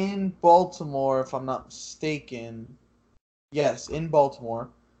in Baltimore, if I'm not mistaken. Yes, in Baltimore,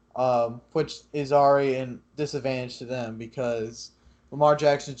 which is already a disadvantage to them because Lamar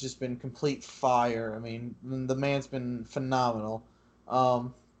Jackson's just been complete fire. I mean, the man's been phenomenal.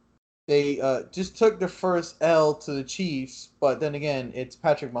 They just took their first L to the Chiefs, but then again, it's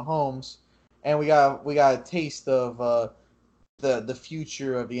Patrick Mahomes, and we got a taste of the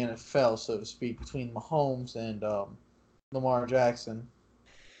future of the NFL, so to speak, between Mahomes and Lamar Jackson.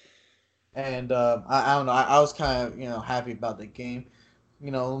 And I don't know, I was kind of happy about the game.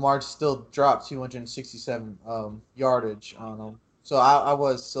 Lamar still dropped 267 yardage on him, so I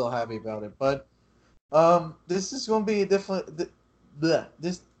was still happy about it. But this is going to be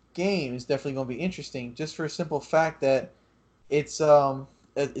this game is definitely going to be interesting, just for a simple fact that it's an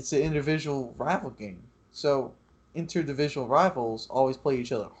individual rival game. So interdivisional rivals always play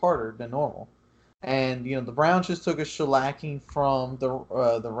each other harder than normal. And the Browns just took a shellacking from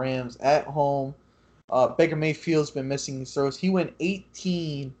the Rams at home. Baker Mayfield's been missing his throws. He went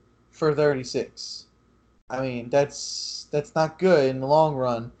 18 for 36. I mean, that's not good in the long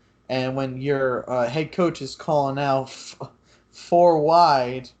run. And when your head coach is calling out 4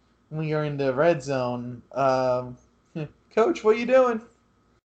 wide when you're in the red zone, coach, what are you doing?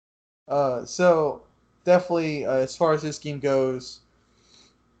 So definitely, as far as this game goes,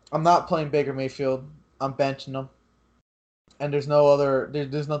 I'm not playing Baker Mayfield. I'm benching him. and there's no other.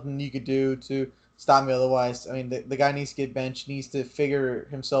 There's nothing you could do to stop me otherwise. I mean, the guy needs to get benched. He needs to figure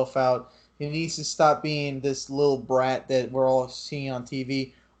himself out. He needs to stop being this little brat that we're all seeing on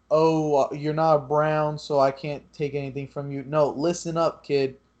TV. Oh, you're not a Brown, so I can't take anything from you. No, listen up,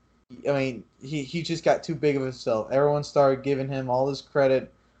 kid. I mean, he just got too big of himself. Everyone started giving him all this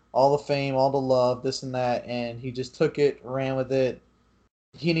credit, all the fame, all the love, this and that, and he just took it, ran with it.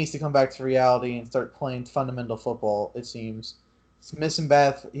 He needs to come back to reality and start playing fundamental football. It seems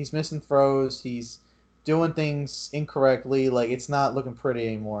he's missing throws. He's doing things incorrectly. Like it's not looking pretty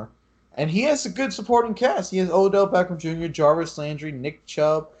anymore. And he has a good supporting cast. He has Odell Beckham Jr., Jarvis Landry, Nick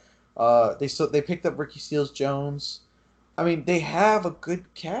Chubb. They picked up Ricky Seals Jones. I mean, they have a good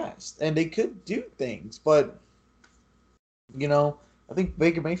cast and they could do things, but I think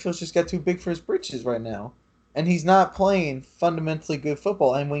Baker Mayfield's just got too big for his britches right now, and he's not playing fundamentally good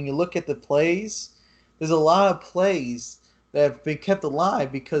football. And when you look at the plays, there's a lot of plays that have been kept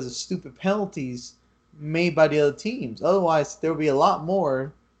alive because of stupid penalties made by the other teams. Otherwise, there would be a lot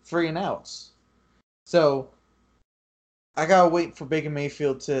more 3-and-outs. So I gotta wait for Baker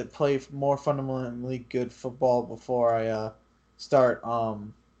Mayfield to play more fundamentally good football before I start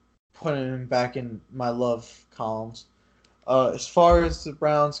putting him back in my love columns. As far as the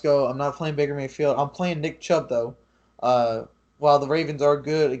Browns go, I'm not playing Baker Mayfield. I'm playing Nick Chubb though. While the Ravens are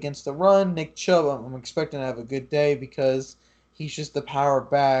good against the run, Nick Chubb, I'm expecting to have a good day because he's just the power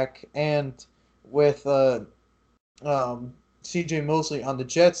back. And with C.J. Mosley on the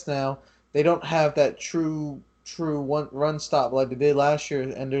Jets now, they don't have that true one run stop like they did last year,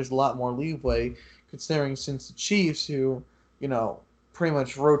 and there's a lot more leeway considering since the Chiefs, who pretty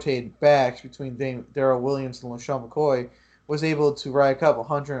much rotated backs between Darrell Williams and LaShawn McCoy, was able to rack up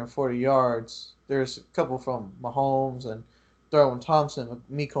 140 yards. There's a couple from Mahomes and Darwin Thompson,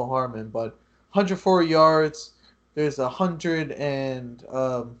 Mecole Hardman, but 140 yards. There's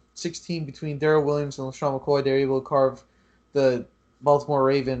 116 between Darrell Williams and LaShawn McCoy. They're able to carve the Baltimore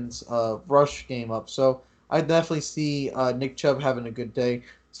Ravens rush game up. So I definitely see Nick Chubb having a good day.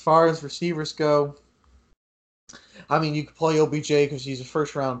 As far as receivers go, I mean, you could play OBJ because he's a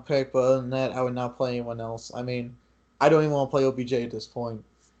first-round pick, but other than that, I would not play anyone else. I mean, I don't even want to play OBJ at this point.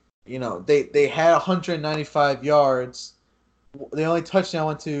 They had 195 yards. The only touchdown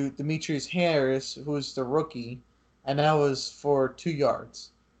went to Demetrius Harris, who was the rookie, and that was for 2 yards.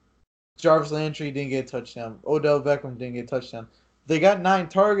 Jarvis Landry didn't get a touchdown. Odell Beckham didn't get a touchdown. They got 9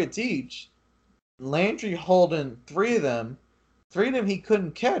 targets each. Landry holding 3 of them. 3 of them he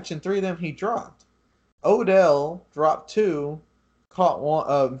couldn't catch, and 3 of them he dropped. Odell dropped 2, caught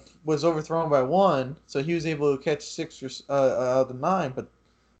 1, was overthrown by 1, so he was able to catch 6 out of the 9. But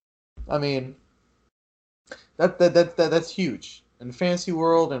I mean, that's huge in the fantasy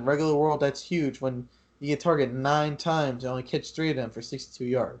world and regular world. That's huge when you get targeted 9 times and only catch 3 of them for 62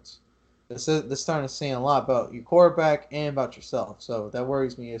 yards. That's starting to say a lot about your quarterback and about yourself. So that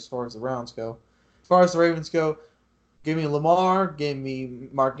worries me as far as the Browns go. As far as the Ravens go, give me Lamar, give me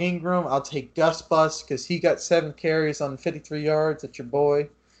Mark Ingram. I'll take Gus Bus because he got 7 carries on 53 yards. That's your boy.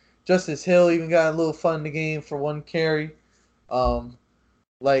 Justice Hill even got a little fun in the game for 1 carry. I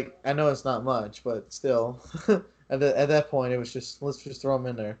know it's not much, but still, at that point, it was just let's just throw him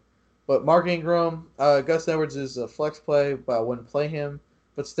in there. But Mark Ingram, Gus Edwards is a flex play, but I wouldn't play him.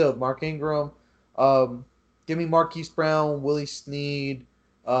 But still, Mark Ingram. Give me Marquise Brown, Willie Snead,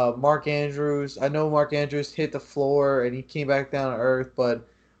 Mark Andrews. I know Mark Andrews hit the floor and he came back down to earth, but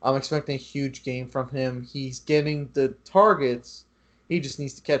I'm expecting a huge game from him. He's getting the targets. He just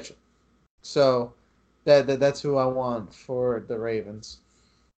needs to catch them. So that's who I want for the Ravens.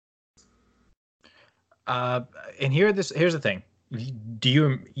 And here's the thing.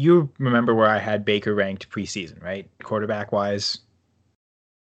 Do you remember where I had Baker ranked preseason, right? Quarterback wise?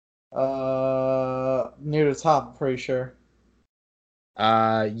 Near the top, I'm pretty sure.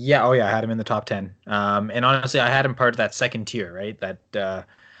 Yeah, I had him in the top 10. And honestly, I had him part of that second tier, right? But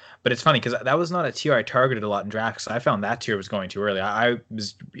it's funny because that was not a tier I targeted a lot in drafts. I found that tier was going too early. I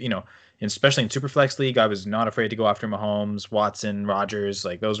was, especially in Superflex League, I was not afraid to go after Mahomes, Watson, Rodgers.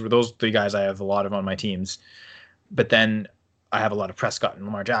 Like those 3 guys I have a lot of on my teams. But then I have a lot of Prescott and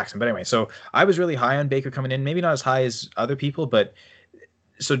Lamar Jackson. But anyway, so I was really high on Baker coming in. Maybe not as high as other people, but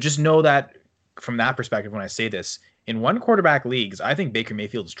so just know that from that perspective, when I say this, in 1 quarterback leagues, I think Baker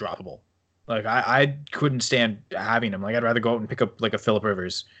Mayfield is droppable. Like I couldn't stand having him. Like I'd rather go out and pick up like a Phillip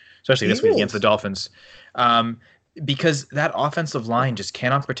Rivers, especially this week against the Dolphins, because that offensive line just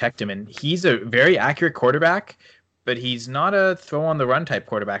cannot protect him. And he's a very accurate quarterback, but he's not a throw on the run type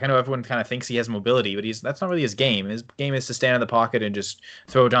quarterback. I know everyone kind of thinks he has mobility, but that's not really his game. His game is to stand in the pocket and just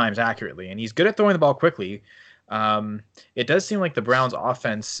throw dimes accurately. And he's good at throwing the ball quickly. Um, it does seem like the Browns'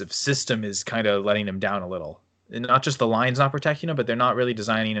 offensive system is kind of letting them down a little. And not just the line's not protecting them, but they're not really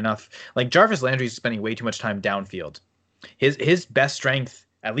designing enough. Like Jarvis Landry's spending way too much time downfield. His best strength,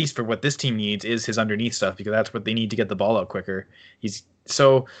 at least for what this team needs, is his underneath stuff because that's what they need to get the ball out quicker. He's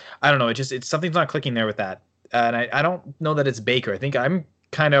so I don't know. It's something's not clicking there with that, and I don't know that it's Baker. I think I'm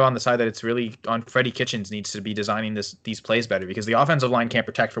kind of on the side that it's really on Freddie Kitchens needs to be designing these plays better because the offensive line can't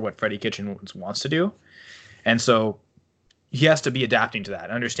protect for what Freddie Kitchens wants to do, and so he has to be adapting to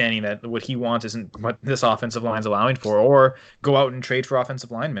that, understanding that what he wants isn't what this offensive line's allowing for, or go out and trade for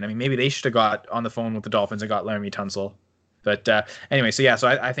offensive linemen. I mean, maybe they should have got on the phone with the Dolphins and got Laramie Tunsil. But anyway, so yeah, so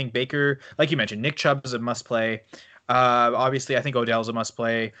I think Baker, like you mentioned, Nick Chubb is a must play. Obviously, I think Odell's a must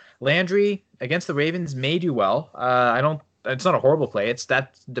play. Landry against the Ravens may do well. I don't. It's not a horrible play.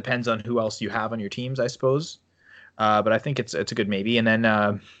 That depends on who else you have on your teams, I suppose. But I think it's a good maybe. And then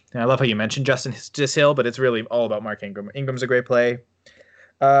I love how you mentioned Justice Hill, but it's really all about Mark Ingram. Ingram's a great play.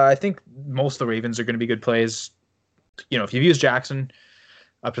 I think most of the Ravens are going to be good plays. You know, if you've used Jackson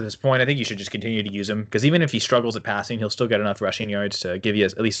up to this point, I think you should just continue to use him because even if he struggles at passing, he'll still get enough rushing yards to give you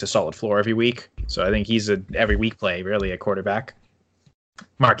at least a solid floor every week. So I think he's a every week play really at quarterback.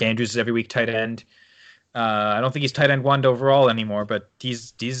 Mark Andrews is every week tight end. I don't think he's tight end one overall anymore, but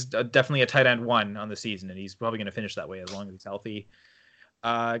he's definitely a tight end one on the season, and he's probably going to finish that way as long as he's healthy.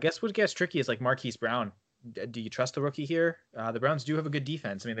 I guess what gets tricky is like Marquise Brown. Do you trust the rookie here? The Browns do have a good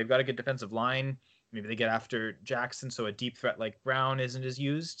defense. I mean, they've got a good defensive line. Maybe they get after Jackson, so a deep threat like Brown isn't as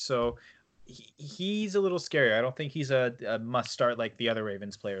used. So he's a little scary. I don't think he's a must start like the other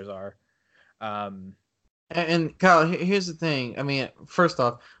Ravens players are. And Kyle, here's the thing. I mean, first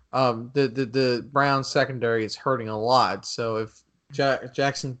off, the Browns secondary is hurting a lot. So if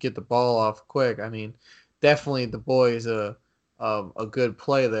Jackson get the ball off quick, I mean, definitely the boy is a good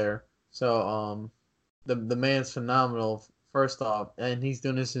play there. So the man's phenomenal. First off, and he's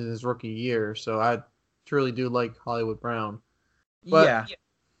doing this in his rookie year. So I truly do like Hollywood Brown. But Yeah.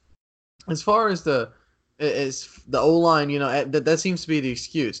 as far as the O line, you know, that seems to be the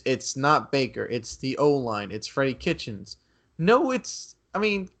excuse. It's not Baker. It's the O line. It's Freddie Kitchens. No, it's. I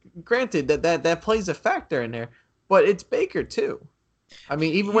mean, granted that plays a factor in there, but it's Baker too. I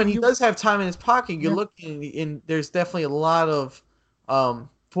mean, even when he does have time in his pocket, you're looking in. There's definitely a lot of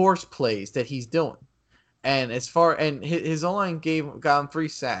force plays that he's doing. And his O line got him 3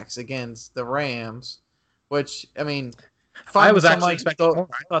 sacks against the Rams, which I mean. I was actually expecting more.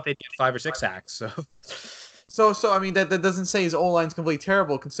 I thought they'd get 5 or 6 sacks. So I mean that doesn't say his O-line's completely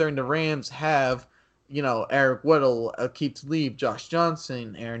terrible considering the Rams have, you know, Eric Weddle, Aqib Talib, Josh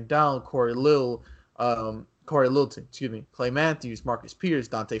Johnson, Aaron Donald, Corey Littleton, Clay Matthews, Marcus Peters,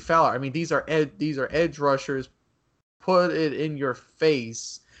 Dante Fowler. I mean these are edge rushers, put it in your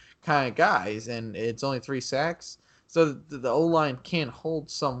face kind of guys, and it's only 3 sacks. So the O-line can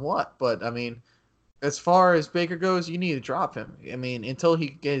hold somewhat, but I mean. As far as Baker goes, you need to drop him. I mean, until he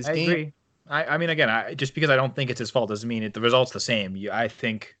gets I agree. I mean, again, just because I don't think it's his fault doesn't mean the result's the same. I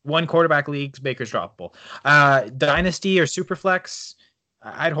think one quarterback leagues, Baker's droppable. Dynasty or Superflex,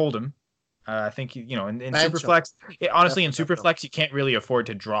 I'd hold him. I think, you know, in Superflex, honestly, in Superflex, you can't really afford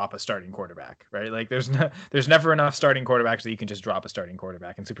to drop a starting quarterback, right? Like, there's never enough starting quarterbacks that you can just drop a starting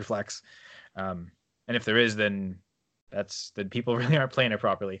quarterback in Superflex. And if there is, then people really aren't playing it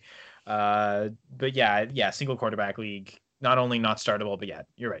properly. But yeah, single quarterback league, not only not startable, but yeah,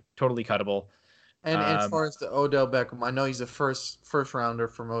 you're right, totally cuttable. And as far as the Odell Beckham, I know he's a first rounder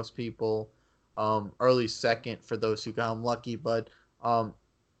for most people, early second for those who got him lucky, but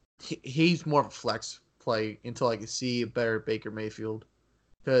he's more of a flex play until I can see a better Baker Mayfield,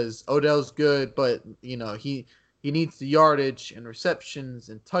 because Odell's good, but you know he needs the yardage and receptions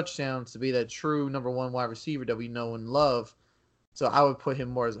and touchdowns to be that true number 1 wide receiver that we know and love. So I would put him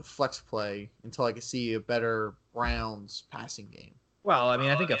more as a flex play until I could see a better Browns passing game. Well, I mean,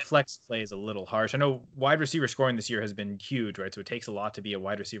 I think a flex play is a little harsh. I know wide receiver scoring this year has been huge, right? So it takes a lot to be a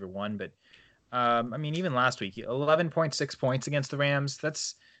wide receiver 1. But, I mean, even last week, 11.6 points against the Rams.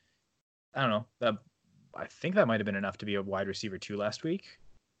 That's, I don't know. I think that might have been enough to be a wide receiver 2 last week.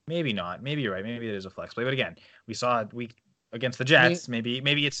 Maybe not. Maybe you're right. Maybe it is a flex play. But again, we saw it against the Jets. Maybe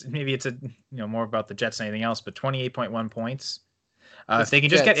it's a more about the Jets than anything else. But 28.1 points. If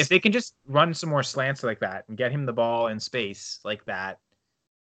they can just run some more slants like that and get him the ball in space like that,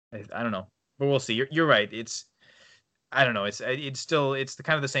 I don't know, but we'll see. You're right. I don't know. It's the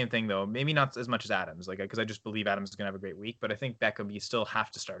kind of the same thing though. Maybe not as much as Adams, like because I just believe Adams is gonna have a great week, but I think Beckham you still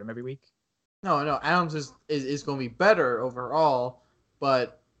have to start him every week. No, Adams is going to be better overall,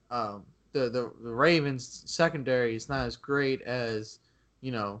 but the Ravens secondary is not as great as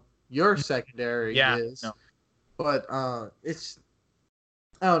your secondary is. No. But it's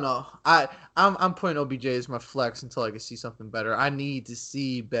I don't know. I'm putting OBJ as my flex until I can see something better. I need to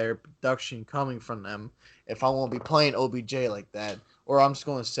see better production coming from them if I won't be playing OBJ like that, or I'm just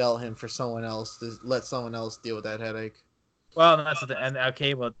going to sell him for someone else to let someone else deal with that headache. Well, that's the thing. And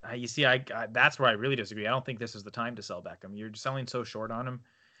okay, well, you see, that's where I really disagree. I don't think this is the time to sell Beckham. You're selling so short on him.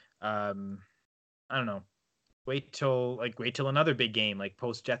 I don't know. Wait till another big game, like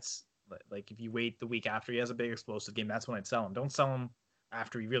post Jets. Like if you wait the week after he has a big explosive game, that's when I'd sell him. Don't sell him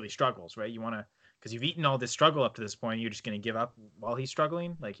after he really struggles, right? You want to, because you've eaten all this struggle up to this point, you're just going to give up while he's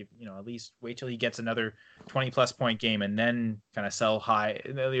struggling. Like at least wait till he gets another 20+ point game and then kind of sell high,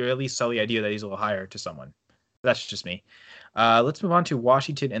 or at least sell the idea that he's a little higher to someone. That's just me. Let's move on to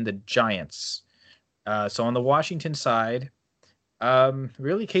Washington and the Giants. So on the Washington side,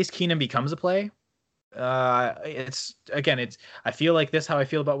 really Case Keenum becomes a play. I feel like this how I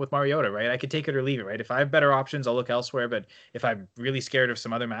feel about with Mariota, right? I could take it or leave it, right? If I have better options, I'll look elsewhere. But if I'm really scared of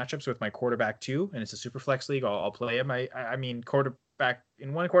some other matchups with my quarterback too, and it's a super flex league, I'll play him. I mean, quarterback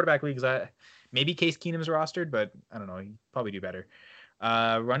in one quarterback leagues, maybe Case Keenum's rostered, but I don't know. He'd probably do better.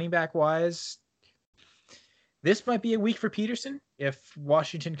 Running back wise, this might be a week for Peterson if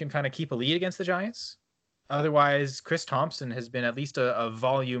Washington can kind of keep a lead against the Giants. Otherwise, Chris Thompson has been at least a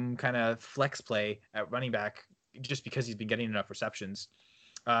volume kind of flex play at running back just because he's been getting enough receptions.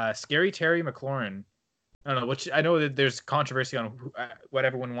 Scary Terry McLaurin. I don't know, which I know that there's controversy on what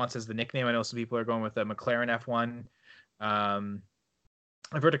everyone wants as the nickname. I know some people are going with the McLaren F1.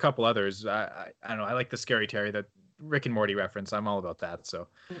 I've heard a couple others. I don't know. I like the Scary Terry, that Rick and Morty reference. I'm all about that. So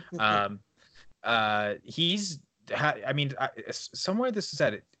somewhere this is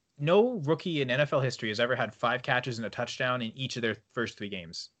said it. No rookie in NFL history has ever had 5 catches and a touchdown in each of their first 3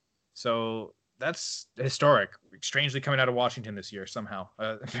 games. So that's historic. Strangely coming out of Washington this year somehow.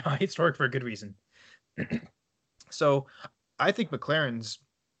 Historic for a good reason. So I think McLaren's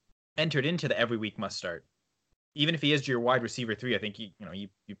entered into the every week must start. Even if he is your wide receiver 3, I think you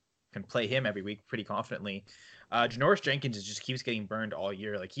can play him every week pretty confidently. Janoris Jenkins just keeps getting burned all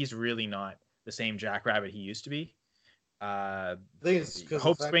year. Like he's really not the same Jackrabbit he used to be.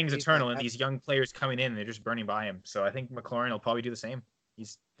 Hope springs eternal, and these young players coming in, and they're just burning by him. So I think McLaurin will probably do the same. I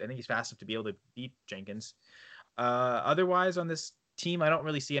think he's fast enough to be able to beat Jenkins. Otherwise, on this team, I don't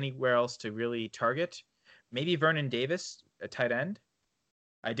really see anywhere else to really target. Maybe Vernon Davis, a tight end.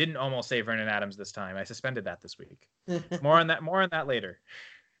 I didn't almost say Vernon Adams this time. I suspended that this week. More on that later.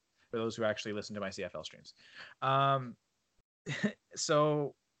 For those who actually listen to my CFL streams.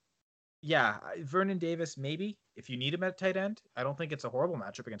 So. Yeah, Vernon Davis, maybe, if you need him at tight end. I don't think it's a horrible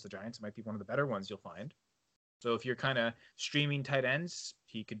matchup against the Giants. It might be one of the better ones you'll find. So if you're kind of streaming tight ends,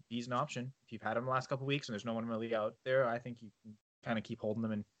 he's an option. If you've had him the last couple of weeks and there's no one really out there, I think you can kind of keep holding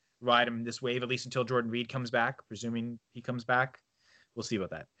them and ride him this wave, at least until Jordan Reed comes back, presuming he comes back. We'll see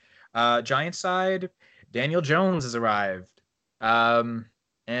about that. Giants side, Daniel Jones has arrived. And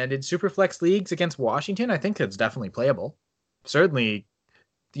in Superflex leagues against Washington, I think that's definitely playable. Certainly,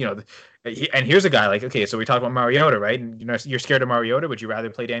 and here's a guy like, okay, so we talked about Mariota, right? And you're scared of Mariota. Would you rather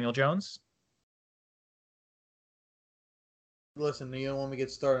play Daniel Jones? Listen, you don't want me to get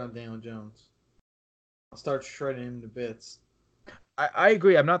started on Daniel Jones. I'll start shredding him to bits. I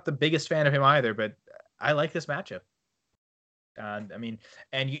agree. I'm not the biggest fan of him either, but I like this matchup. I mean,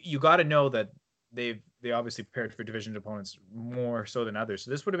 and you got to know that they obviously prepared for division opponents more so than others.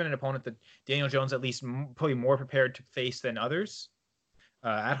 So this would have been an opponent that Daniel Jones at least probably more prepared to face than others.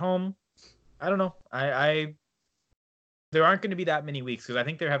 At home, I don't know. There aren't going to be that many weeks because I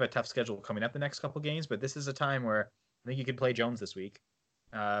think they have a tough schedule coming up the next couple games. But this is a time where I think you could play Jones this week.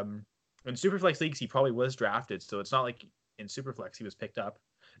 In Superflex leagues, he probably was drafted, so it's not like in Superflex he was picked up.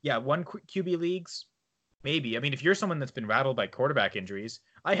 Yeah, one QB leagues, maybe. I mean, if you're someone that's been rattled by quarterback injuries,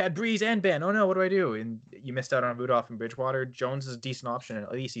 I had Breeze and Ben. Oh no, what do I do? And you missed out on Rudolph and Bridgewater. Jones is a decent option, and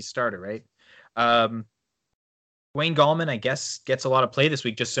at least he's starter, right? Wayne Gallman, I guess, gets a lot of play this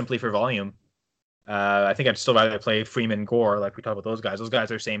week just simply for volume. I think I'd still rather play Freeman Gore, like we talked about those guys. Those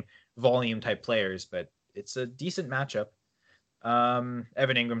guys are same volume type players, but it's a decent matchup.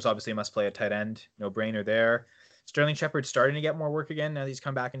 Evan Ingram's obviously a must play at tight end. No brainer there. Sterling Shepard's starting to get more work again now that he's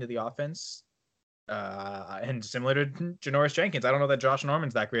come back into the offense. And similar to Janoris Jenkins, I don't know that Josh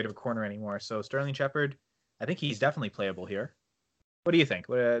Norman's that great of a corner anymore. So Sterling Shepard, I think he's definitely playable here. What do you think?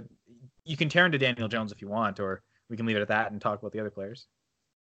 You can tear into Daniel Jones if you want, or we can leave it at that and talk about the other players.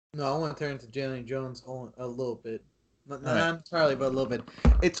 No, I want to turn to Daniel Jones a little bit. Not entirely, but a little bit.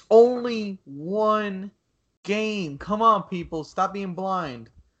 It's only one game. Come on, people. Stop being blind.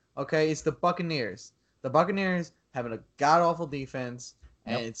 Okay, it's the Buccaneers. The Buccaneers having a god-awful defense.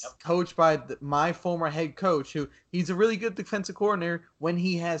 and Yep. it's coached by my former head coach, who he's a really good defensive coordinator when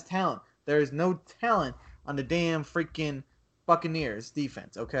he has talent. There is no talent on the damn freaking Buccaneers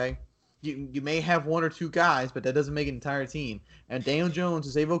defense. Okay, you may have one or two guys, but that doesn't make an entire team. And Daniel Jones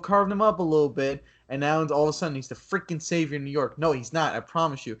is able to carve them up a little bit, and now all of a sudden he's the freaking savior in New York. No, he's not. I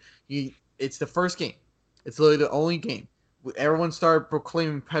promise you. It's the first game. It's literally the only game. Everyone started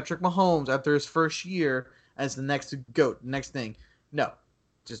proclaiming Patrick Mahomes after his first year as the next GOAT, next thing. No,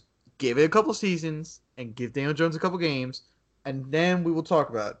 just give it a couple seasons and give Daniel Jones a couple games, and then we will talk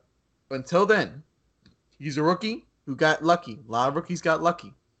about it. But until then, he's a rookie who got lucky. A lot of rookies got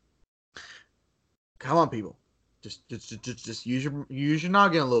lucky. Come on, people. Just use your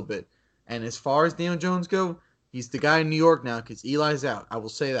noggin a little bit. And as far as Daniel Jones go, he's the guy in New York now because Eli's out. I will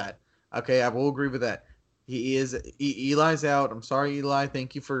say that. Okay, I will agree with that. He is Eli's out. I'm sorry, Eli.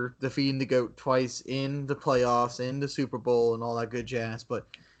 Thank you for defeating the GOAT twice in the playoffs, in the Super Bowl, and all that good jazz. But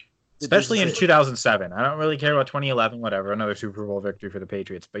Especially in 2007. I don't really care about 2011, whatever, another Super Bowl victory for the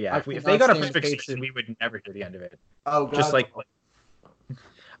Patriots. But yeah, if they got a perfect season, we would never hear the end of it. Oh, God. Just like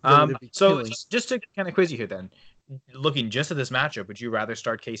so just to kind of quiz you here then, looking just at this matchup, would you rather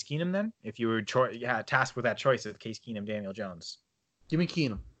start Case Keenum then if you were tasked with that choice of Case Keenum, Daniel Jones? Give me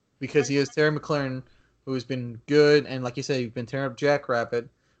Keenum because he has Terry McLaurin, who has been good, and like you said, he's been tearing up Jackrabbit,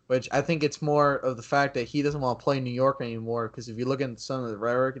 which I think it's more of the fact that he doesn't want to play New York anymore, because if you look at some of the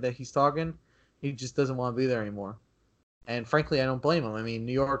rhetoric that he's talking, he just doesn't want to be there anymore. And frankly, I don't blame him. I mean,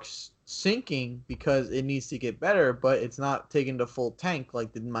 New York's sinking because it needs to get better, but it's not taking the full tank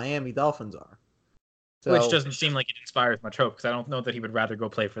like the Miami Dolphins are. So, which doesn't seem like it inspires much hope, because I don't know that he would rather go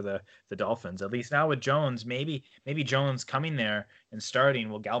play for the Dolphins. At least now with Jones, maybe Jones coming there and starting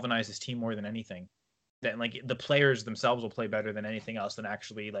will galvanize his team more than anything. That like the players themselves will play better than anything else, than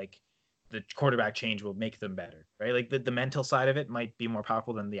actually like the quarterback change will make them better, right? Like the mental side of it might be more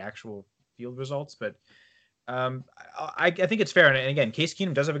powerful than the actual field results, but I think it's fair. And again, Case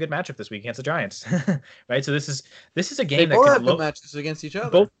Keenum does have a good matchup this week against the Giants, right? So this is a game they both have good matches against each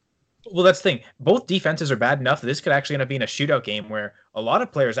other. Well, that's the thing. Both defenses are bad enough that this could actually end up being a shootout game where a lot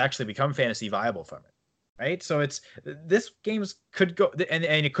of players actually become fantasy viable from it. Right, so this games could go, and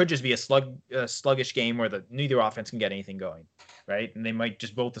it could just be a sluggish game where neither offense can get anything going, right? And they might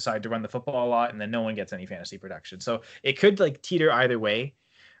just both decide to run the football a lot, and then no one gets any fantasy production. So it could like teeter either way.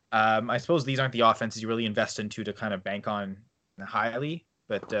 I suppose these aren't the offenses you really invest into to kind of bank on highly,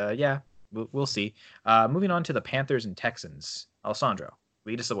 but yeah, we'll see. Moving on to the Panthers and Texans. Alessandro,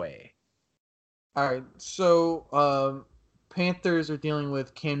 lead us away. All right, so Panthers are dealing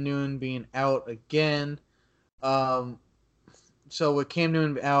with Cam Newton being out again. So with Cam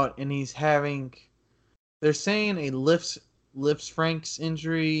Newton out, and they're saying a Lisfranc's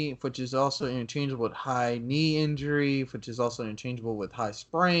injury, which is also interchangeable with high knee injury, which is also interchangeable with high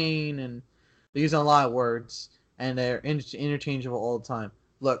sprain, and they're using a lot of words, and they're interchangeable all the time.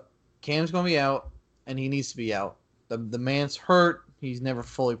 Look, Cam's going to be out, and he needs to be out. The man's hurt. He's never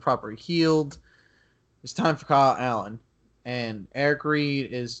fully properly healed. It's time for Kyle Allen. And Eric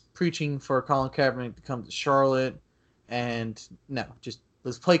Reed is preaching for Colin Kaepernick to come to Charlotte. And no, just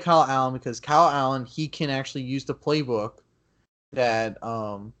let's play Kyle Allen, because Kyle Allen, he can actually use the playbook that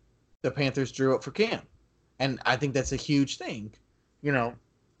the Panthers drew up for Cam. And I think that's a huge thing. You know,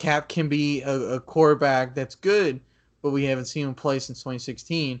 Cap can be a quarterback that's good, but we haven't seen him play since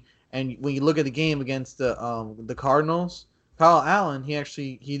 2016. And when you look at the game against the Cardinals, Kyle Allen, he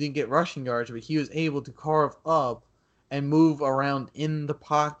didn't get rushing yards, but he was able to carve up and move around in the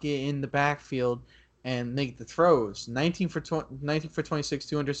pocket, in the backfield, and make the throws. 19 for 26,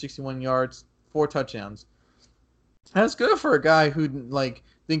 261 yards, 4 touchdowns. That's good for a guy who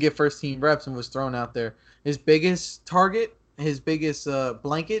didn't get first team reps and was thrown out there. His biggest target, his biggest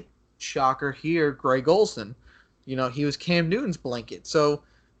blanket, shocker here, Greg Olsen. You know, he was Cam Newton's blanket. So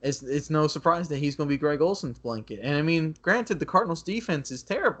it's no surprise that he's going to be Greg Olsen's blanket. And I mean, granted, the Cardinals' defense is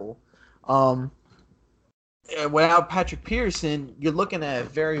terrible. Without Patrick Peterson, you're looking at a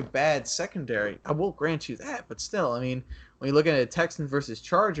very bad secondary. I will grant you that, but still, I mean, when you're looking at Texans versus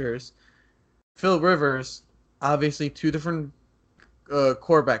Chargers, Phillip Rivers, obviously two different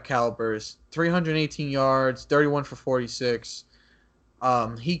quarterback calibers, 318 yards, 31 for 46.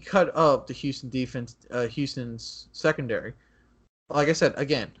 He cut up the Houston defense, Houston's secondary. Like I said,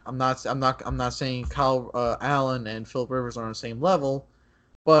 again, I'm not saying Kyle Allen and Phillip Rivers are on the same level,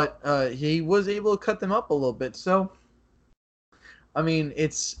 but he was able to cut them up a little bit. So, I mean,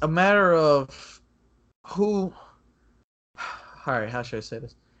 it's a matter of who. All right, how should I say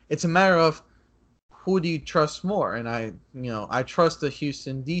this? It's a matter of who do you trust more, and I trust the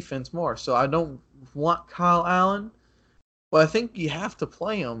Houston defense more. So I don't want Kyle Allen, Well, I think you have to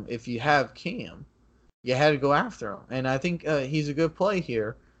play him if you have Cam. You had to go after him, and I think he's a good play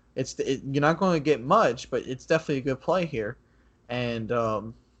here. You're not going to get much, but it's definitely a good play here. And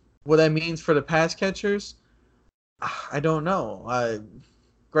what that means for the pass catchers, I don't know.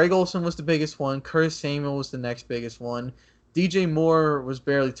 Greg Olsen was the biggest one. Curtis Samuel was the next biggest one. DJ Moore was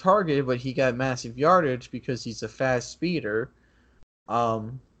barely targeted, but he got massive yardage because he's a fast speeder.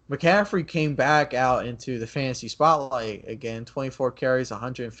 McCaffrey came back out into the fantasy spotlight again. 24 carries,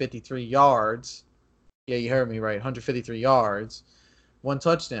 153 yards. Yeah, you heard me right. 153 yards, 1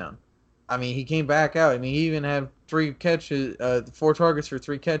 touchdown. I mean, he came back out. I mean, he even had 4 targets for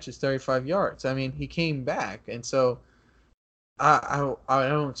 3 catches, 35 yards. I mean, he came back, and so I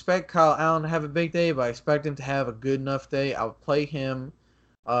don't expect Kyle Allen to have a big day, but I expect him to have a good enough day. I'll play him.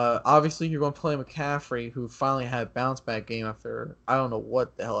 Obviously, you're going to play McCaffrey, who finally had a bounce back game after I don't know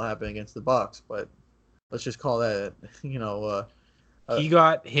what the hell happened against the Bucks, but let's just call that he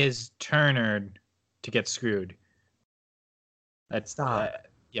got his turner to get screwed. Stop.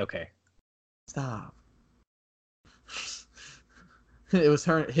 Yeah, okay. Stop. It was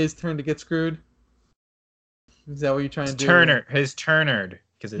his turn to get screwed. Is that what you're trying to do? His turner,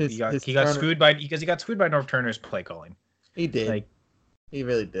 because he got screwed by Norv Turner's play calling. He did. He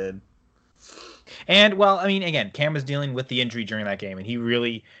really did. And well, I mean, again, Cam was dealing with the injury during that game, and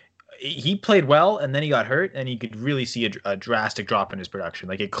he played well, and then he got hurt, and you could really see a drastic drop in his production.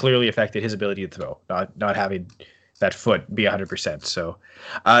 Like, it clearly affected his ability to throw, not having that foot be 100%. So,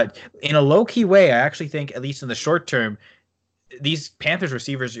 in a low-key way, I actually think, at least in the short term, these Panthers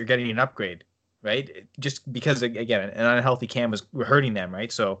receivers are getting an upgrade, right? Just because, again, an unhealthy Cam was hurting them,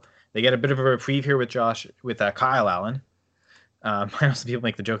 right? So they get a bit of a reprieve here with Kyle Allen. I know some people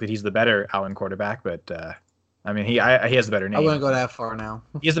make the joke that he's the better Allen quarterback, but I mean, he has the better name. I wouldn't go that far now.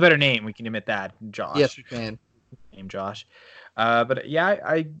 He has the better name. We can admit that, Josh. Yes, we can. Name Josh. But yeah,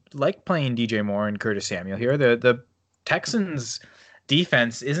 I like playing DJ Moore and Curtis Samuel here. The Texans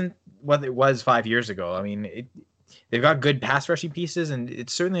defense isn't what it was 5 years ago. I mean, they've got good pass rushing pieces, and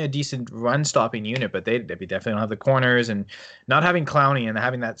it's certainly a decent run stopping unit, but they definitely don't have the corners, and not having Clowney and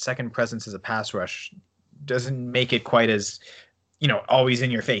having that second presence as a pass rush doesn't make it quite as, always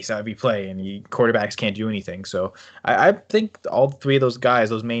in your face every play, and quarterbacks can't do anything. So I think all 3 of those guys,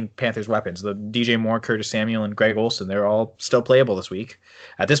 those main Panthers weapons, the DJ Moore, Curtis Samuel, and Greg Olsen, they're all still playable this week.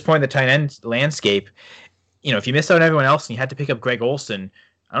 At this point in the tight end landscape, if you missed out on everyone else and you had to pick up Greg Olsen,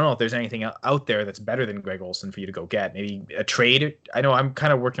 I don't know if there's anything out there that's better than Greg Olsen for you to go get. Maybe a trade. I know I'm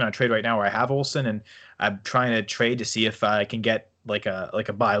kind of working on a trade right now where I have Olsen, and I'm trying to trade to see if I can get like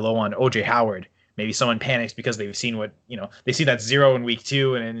a buy low on OJ Howard. Maybe someone panics because they've seen they see that 0 in week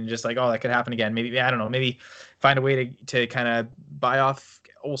 2 and just like, oh, that could happen again. Maybe, I don't know, maybe find a way to kind of buy off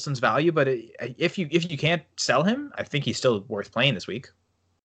Olsen's value. But if you can't sell him, I think he's still worth playing this week.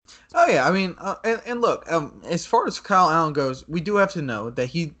 Oh yeah, I mean, and look, as far as Kyle Allen goes, we do have to know that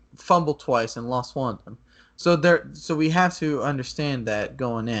he fumbled twice and lost one of them. So we have to understand that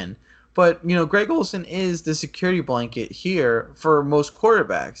going in. But Greg Olsen is the security blanket here for most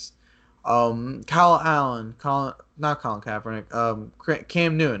quarterbacks. Kyle Allen, not Colin Kaepernick,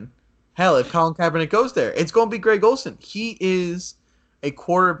 Cam Newton. Hell, if Colin Kaepernick goes there, it's going to be Greg Olsen. He is a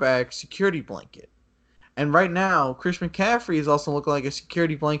quarterback security blanket. And right now, Chris McCaffrey is also looking like a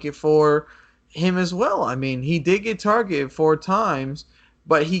security blanket for him as well. I mean, he did get targeted 4 times,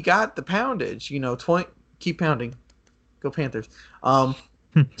 but he got the poundage. 20. Keep pounding. Go Panthers.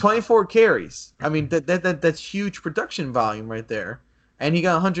 24 carries. I mean, that's huge production volume right there. And he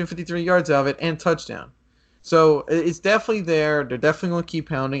got 153 yards out of it and touchdown. So it's definitely there. They're definitely going to keep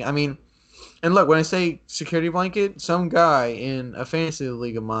pounding. I mean, and look, when I say security blanket, some guy in a fantasy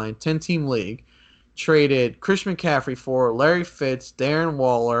league of mine, 10-team league, traded Chris McCaffrey for Larry Fitz, Darren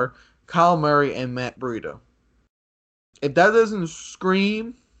Waller, Kyle Murray, and Matt Breida. If that doesn't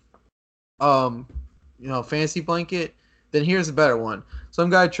scream, fantasy blanket, then here's a better one. Some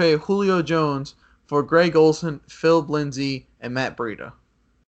guy traded Julio Jones for Greg Olsen, Phil Lindsay, and Matt Breida.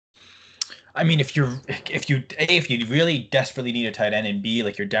 I mean, if you really desperately need a tight end, and B,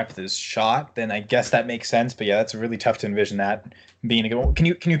 like, your depth is shot, then I guess that makes sense. But yeah, that's really tough to envision that being a good one. Can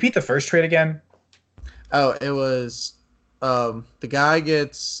you repeat the first trade again? Oh, it was the guy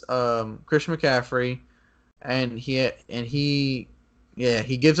gets Christian McCaffrey, and he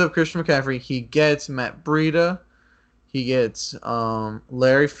gives up Christian McCaffrey. He gets Matt Breida, he gets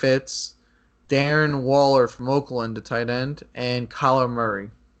Larry Fitz, Darren Waller from Oakland, the tight end, and Kyler Murray.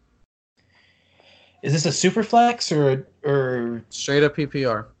 Is this a super flex or straight up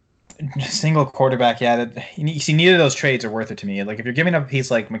PPR? Single quarterback, yeah. You see, neither of those trades are worth it to me. Like, if you're giving up a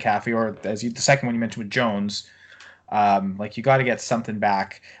piece like McCaffrey, or the second one you mentioned with Jones, Like you got to get something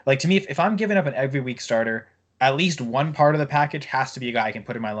back. Like to me, if I'm giving up an every week starter, at least one part of the package has to be a guy I can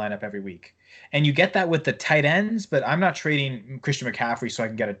put in my lineup every week. And you get that with the tight ends, but I'm not trading Christian McCaffrey so I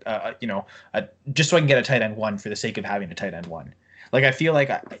can get just so I can get a tight end one for the sake of having a tight end one. Like I feel like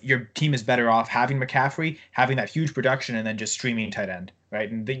your team is better off having McCaffrey, having that huge production, and then just streaming tight end,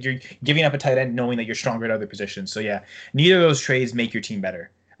 right? And you're giving up a tight end knowing that you're stronger at other positions. So yeah, neither of those trades make your team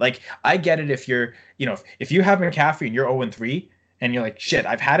better. Like I get it if you're, if you have McCaffrey and you're 0-3 and you're like, shit,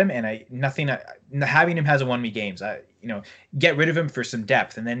 I've had him and having him has a 1 week games. Get rid of him for some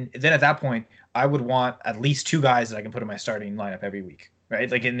depth, and then at that point, I would want at least two guys that I can put in my starting lineup every week,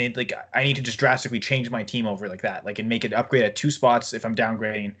 right? Like, I need to just drastically change my team over like that, like, and make it upgrade at 2 spots if I'm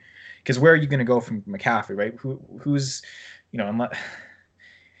downgrading, because where are you going to go from McCaffrey, right? Who's, unless,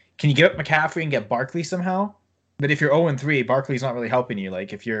 can you give up McCaffrey and get Barkley somehow? But if you're 0-3, Barkley's not really helping you.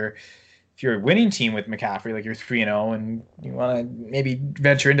 Like if you're a winning team with McCaffrey, like you're 3-0, and you want to maybe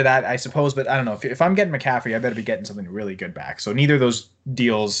venture into that, I suppose. But I don't know. If I'm getting McCaffrey, I better be getting something really good back. So neither of those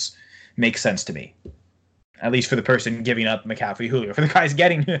deals make sense to me. At least for the person giving up McCaffrey, Julio. For the guys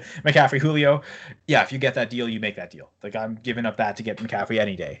getting McCaffrey, Julio, yeah, if you get that deal, you make that deal. Like I'm giving up that to get McCaffrey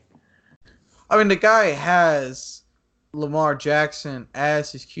any day. I mean, the guy has Lamar Jackson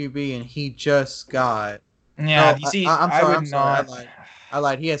as his QB, and he just got. Yeah, No, you see, I'm sorry. would not. I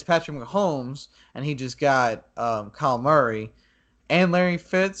lied. He has Patrick Mahomes, and he just got Kyle Murray and Larry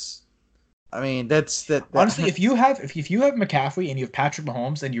Fitz. I mean, that. Honestly, if you have McCaffrey and you have Patrick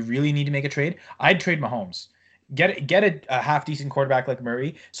Mahomes, and you really need to make a trade, I'd trade Mahomes. Get a half decent quarterback like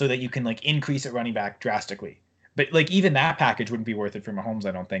Murray, so that you can like increase at running back drastically. But like even that package wouldn't be worth it for Mahomes,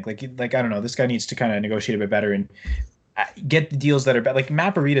 I don't think. Like I don't know, this guy needs to kind of negotiate a bit better and get the deals that are better. Like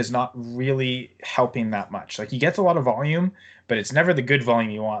Matt Breida is not really helping that much. Like he gets a lot of volume, but it's never the good volume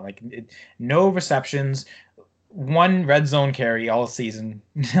you want. Like no receptions, one red zone carry all season.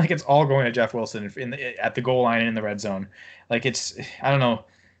 Like it's all going to Jeff Wilson at the goal line and in the red zone. Like it's, I don't know.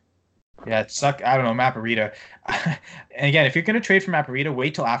 Yeah, it sucked. I don't know, Matt Breida. And again, if you're going to trade for Matt Breida,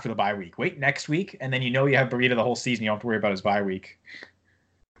 wait till after the bye week. Wait next week, and then you have Breida the whole season. You don't have to worry about his bye week.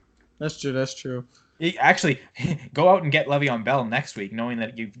 That's true. That's true. Actually, go out and get Le'Veon Bell next week, knowing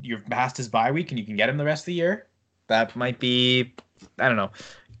that you've passed his bye week and you can get him the rest of the year. That might be, I don't know,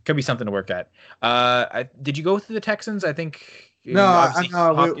 could be something to work at. Did you go through the Texans? I think. No, I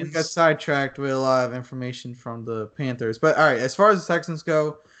know we got sidetracked with a lot of information from the Panthers. But all right, as far as the Texans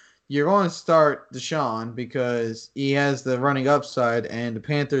go, you're going to start Deshaun because he has the running upside, and the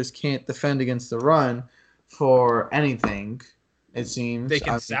Panthers can't defend against the run for anything. It seems they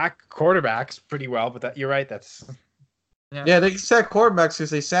can sack quarterbacks pretty well, but you're right. That's yeah, they can sack quarterbacks because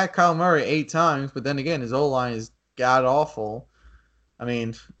they sacked Kyle Murray 8 times. But then again, his O-line is god awful. I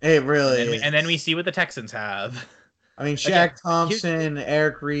mean, it really is. And then we see what the Texans have. I mean, Shaq Thompson,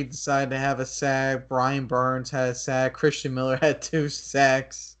 Eric Reed decided to have a sack. Brian Burns had a sack. Christian Miller had 2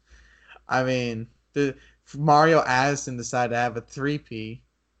 sacks. I mean, Mario Addison decided to have a 3P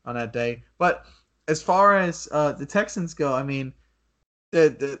on that day. But as far as the Texans go, I mean,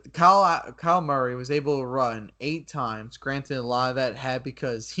 the Kyle Murray was able to run 8 times. Granted, a lot of that had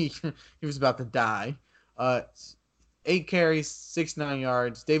because he was about to die. 8 carries, 69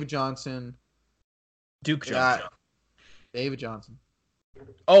 yards. David Johnson. Duke Johnson. David Johnson.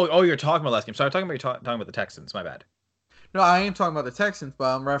 Oh, you're talking about last game. So I'm talking about the Texans. My bad. No, I am talking about the Texans,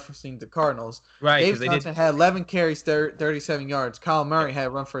 but I'm referencing the Cardinals. Right. David Johnson had 11 carries, 37 yards. Kyle Murray had a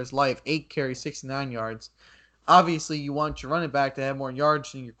run for his life, 8 carries, 69 yards. Obviously, you want your running back to have more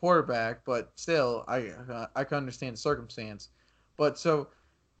yards than your quarterback, but still, I can understand the circumstance. But so,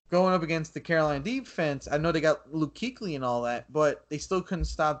 going up against the Carolina defense, I know they got Luke Kuechly and all that, but they still couldn't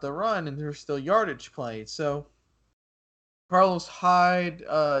stop the run, and there was still yardage played. So, Carlos Hyde,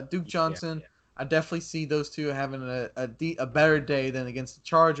 Duke Johnson. Yeah. I definitely see those two having a better day than against the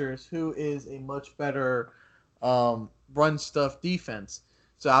Chargers, who is a much better run stuff defense.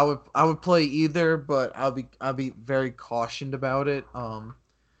 So I would play either, but I'll be very cautioned about it.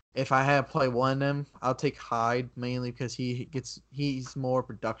 If I had to play one of them, I'll take Hyde mainly because he's more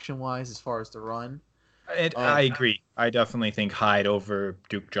production wise as far as the run. I agree. I definitely think Hyde over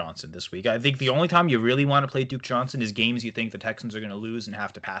Duke Johnson this week. I think the only time you really want to play Duke Johnson is games you think the Texans are going to lose and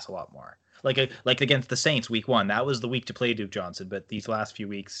have to pass a lot more. Like against the Saints week 1, that was the week to play Duke Johnson. But these last few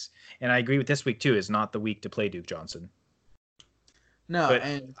weeks, and I agree with this week too, is not the week to play Duke Johnson. No, but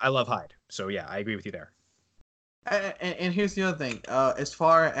and I love Hyde, so yeah, I agree with you there. And here's the other thing: as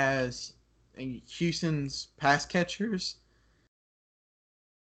far as Houston's pass catchers,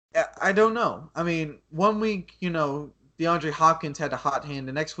 I don't know. I mean, 1 week, DeAndre Hopkins had a hot hand.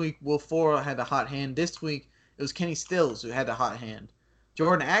 The next week, Will Fuller had a hot hand. This week, It was Kenny Stills who had the hot hand.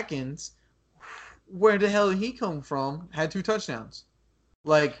 Jordan Atkins, where the hell did he come from? Had 2 touchdowns.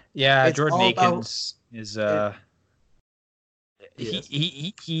 Like Yeah, it's Jordan all about Akins is it. he Yes, he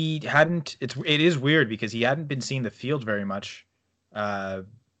he he hadn't it is weird because he hadn't been seeing the field very much. Uh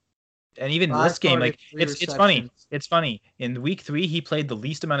and even this five game, like targets, three it's funny. receptions. It's funny. In week 3, he played the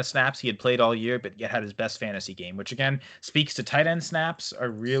least amount of snaps he had played all year, but yet had his best fantasy game, which again speaks to tight end snaps are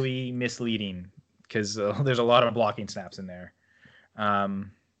really misleading because there's a lot of blocking snaps in there.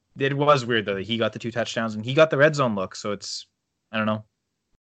 Um, it was weird though that he got the 2 touchdowns and he got the red zone look, so it's I don't know.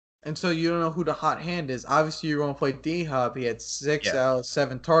 And so you don't know who the hot hand is. Obviously, you're going to play D Hop. He had six Yeah, out of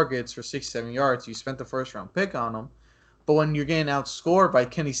 7 targets for 67 yards. You spent the first round pick on him. But when you're getting outscored by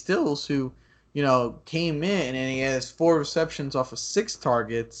Kenny Stills, who, came in and he has 4 receptions off of 6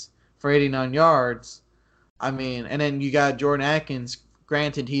 targets for 89 yards. I mean, and then you got Jordan Atkins.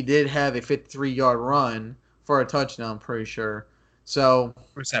 Granted, he did have a 53-yard run for a touchdown, I'm pretty sure. So,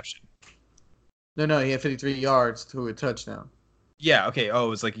 reception. no, he had 53 yards to a touchdown. Yeah, okay. Oh, it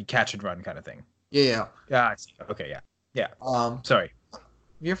was like a catch and run kind of thing. Yeah. Yeah, I see. Okay, yeah, yeah. Um, Sorry.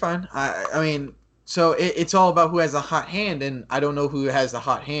 You're fine. I mean, so it's all about who has a hot hand, and I don't know who has the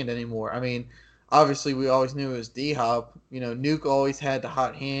hot hand anymore. I mean, obviously we always knew it was D Hop. Nuke always had the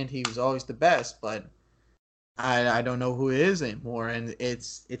hot hand. He was always the best, but I don't know who it is anymore, and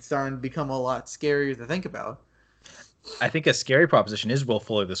it's starting to become a lot scarier to think about. I think a scary proposition is Will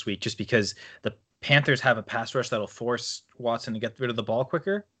Fuller this week, just because the Panthers have a pass rush that'll force Watson to get rid of the ball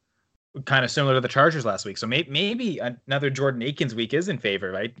quicker, kind of similar to the Chargers last week. So maybe another Jordan Akins week is in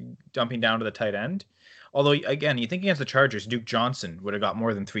favor, right? Dumping down to the tight end. Although, again, you think against the Chargers, Duke Johnson would have got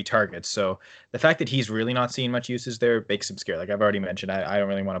more than 3 targets. So the fact that he's really not seeing much usage there makes him scary. Like I've already mentioned, I don't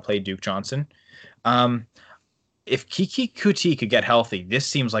really want to play Duke Johnson. Um, if Kiki Kuti could get healthy, this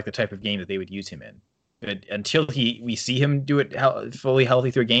seems like the type of game that they would use him in. But until we see him do it fully healthy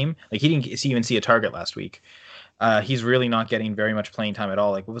through a game, like he didn't even see a target last week. He's really not getting very much playing time at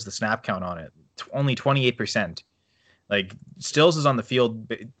all. Like what was the snap count on it? Only 28%. Like Stills is on the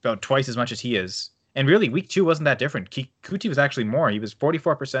field about twice as much as he is. And really, week 2 wasn't that different. Kuti was actually more. He was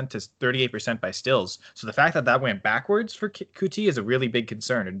 44% to 38% by Stills. So the fact that that went backwards for Kuti is a really big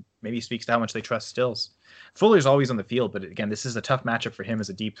concern, and maybe speaks to how much they trust Stills. Fuller's always on the field, but again, this is a tough matchup for him as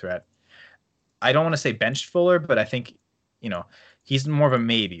a deep threat. I don't want to say benched Fuller, but I think, he's more of a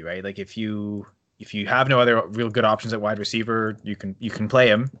maybe, right? Like if you have no other real good options at wide receiver, you can play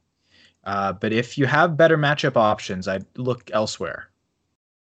him. But if you have better matchup options, I'd look elsewhere.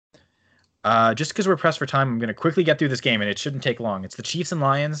 Just because we're pressed for time, I'm going to quickly get through this game, and it shouldn't take long. It's the Chiefs and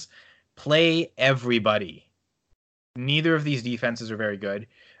Lions. Play everybody. Neither of these defenses are very good.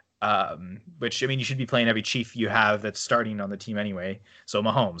 Which, I mean, you should be playing every Chief you have that's starting on the team anyway. So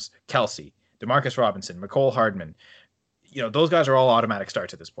Mahomes, Kelsey, Demarcus Robinson, Mecole Hardman. Those guys are all automatic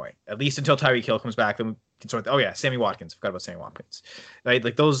starts at this point. At least until Tyreek Hill comes back, then we can sort. Oh yeah, Sammy Watkins. Forgot about Sammy Watkins. Right,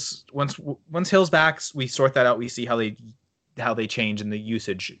 like those. Once Hill's back, we sort that out. We see how they change and the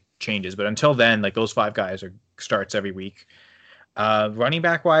usage changes. But until then, like those 5 guys are starts every week. Running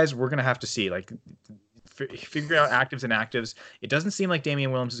back wise, we're gonna have to see figure out actives and actives. It doesn't seem like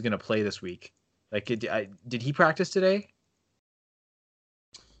Damian Williams is gonna play this week. Like, did he practice today?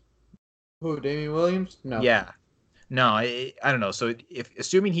 Who, Damian Williams? No. Yeah. No, I don't know. So if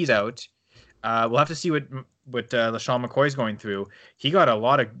assuming he's out, we'll have to see what LaShawn McCoy's going through. He got a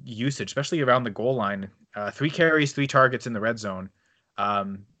lot of usage, especially around the goal line. 3 carries, 3 targets in the red zone.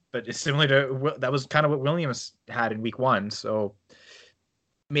 But it's similar to that was kind of what Williams had in week 1. So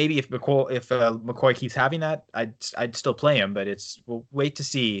maybe if McCoy keeps having that, I'd still play him. But we'll wait to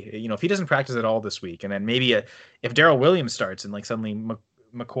see. If he doesn't practice at all this week, and then maybe if Darrell Williams starts and like suddenly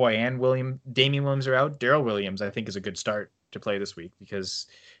McCoy and Damian Williams are out, Darrell Williams I think is a good start to play this week because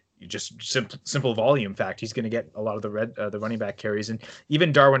you just simple volume fact he's going to get a lot of the running back carries, and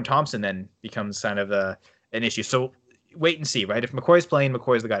even Darwin Thompson then becomes kind of an issue. So wait and see, right? If McCoy's playing,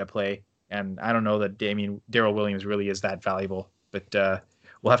 McCoy's the guy to play, and I don't know that Darrell Williams really is that valuable, but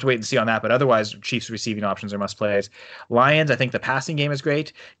we'll have to wait and see on that. But otherwise, Chiefs receiving options are must plays. Lions, I think the passing game is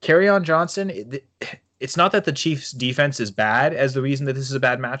great. Kerryon Johnson. It's not that the Chiefs' defense is bad as the reason that this is a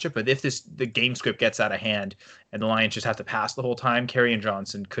bad matchup, but if the game script gets out of hand and the Lions just have to pass the whole time, Kerryon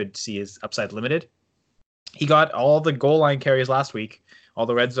Johnson could see his upside limited. He got all the goal line carries last week, all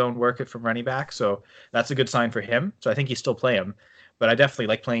the red zone work from running back, so that's a good sign for him. So I think you still play him, but I definitely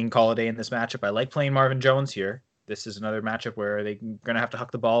like playing Golladay in this matchup. I like playing Marvin Jones here. This is another matchup where they're going to have to huck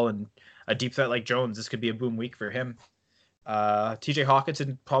the ball, and a deep threat like Jones, this could be a boom week for him. TJ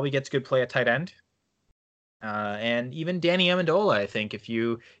Hawkinson probably gets good play at tight end. And even Danny Amendola, I think if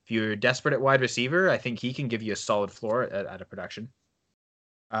you're desperate at wide receiver, I think he can give you a solid floor at a production.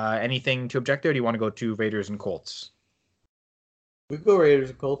 Anything to object there? Or do you want to go to Raiders and Colts? We go Raiders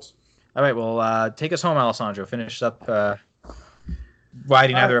and Colts. All right, well, take us home, Alessandro. Finish up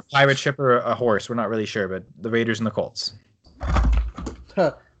riding All either a pirate ship or a horse. We're not really sure, but the Raiders and the Colts.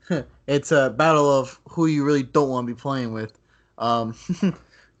 right. It's a battle of who you really don't want to be playing with.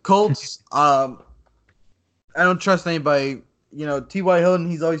 Colts. I don't trust anybody. T.Y. Hilton,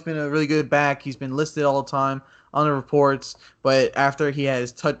 he's always been a really good back. He's been listed all the time on the reports. But after he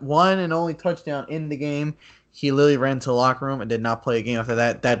has one and only touchdown in the game, he literally ran to the locker room and did not play a game after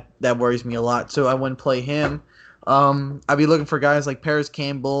that. That worries me a lot. So I wouldn't play him. I'd be looking for guys like Paris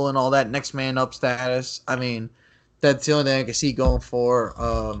Campbell and all that next man up status. I mean, that's the only thing I can see going for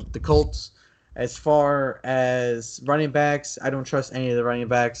the Colts. As far as running backs, I don't trust any of the running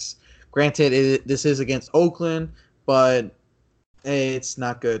backs. Granted, this is against Oakland, but it's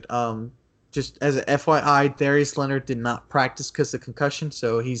not good. Just as an FYI, Darius Leonard did not practice because of concussion,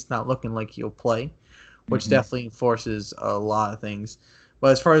 so he's not looking like he'll play, which definitely forces a lot of things.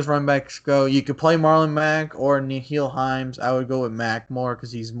 But as far as running backs go, you could play Marlon Mack or N'Keal Himes. I would go with Mack more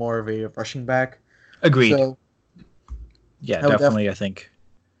because he's more of a rushing back. Agreed. So, yeah, definitely, I think.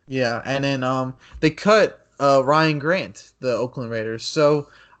 Yeah, and then they cut Ryan Grant, the Oakland Raiders. So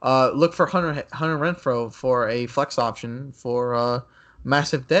look for Hunter Renfrow for a flex option for a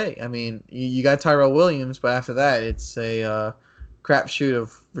massive day. I mean, you got Tyrell Williams, but after that, it's a crapshoot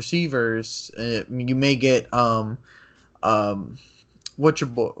of receivers. You may get what's your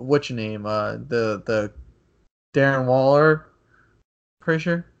name? The Darren Waller, pretty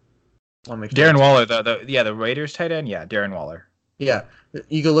sure. Darren Waller, the Raiders tight end, yeah, Darren Waller. Yeah,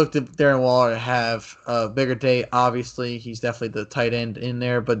 you can look to Darren Waller to have a bigger day. Obviously, he's definitely the tight end in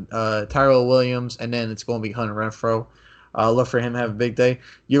there, but Tyrell Williams, and then it's going to be Hunter Renfrow. Look for him to have a big day.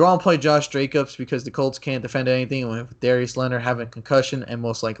 You're going to play Josh Jacobs because the Colts can't defend anything. With Darius Leonard having a concussion and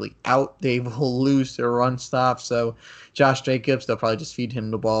most likely out, they will lose their run stop. So Josh Jacobs, they'll probably just feed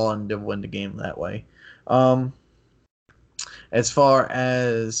him the ball and they'll win the game that way. As far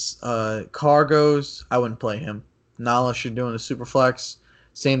as Carr goes, I wouldn't play him. Not unless you're doing a super flex.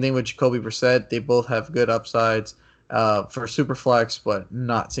 Same thing with Jacoby Brissett. They both have good upsides for super flex, but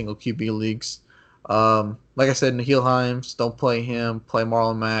not single QB leagues. Like I said, N'Keal Himes, don't play him. Play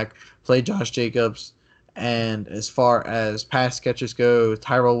Marlon Mack. Play Josh Jacobs. And as far as pass catchers go,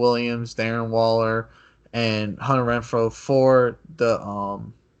 Tyrell Williams, Darren Waller, and Hunter Renfrow for the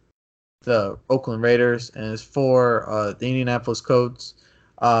Oakland Raiders. And as for the Indianapolis Colts,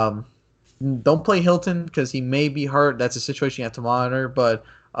 don't play Hilton because he may be hurt. That's a situation you have to monitor. But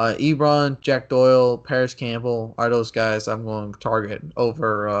Ebron, Jack Doyle, Paris Campbell are those guys I'm going to target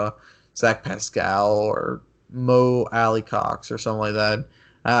over Zach Pascal or Mo Alley Cox or something like that.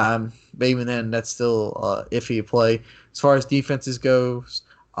 But even then, that's still iffy to play. As far as defenses goes,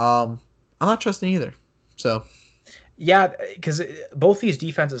 I'm not trusting either. So. Yeah, because both these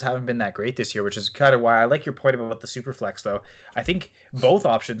defenses haven't been that great this year, which is kind of why I like your point about the Superflex, though. I think both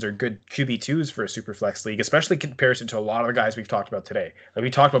options are good QB2s for a Superflex league, especially in comparison to a lot of the guys we've talked about today. Like we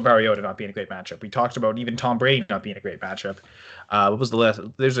talked about Mariota not being a great matchup. We talked about even Tom Brady not being a great matchup. What was the list?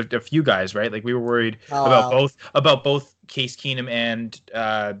 There's a few guys, right? Like we were worried about both Case Keenum and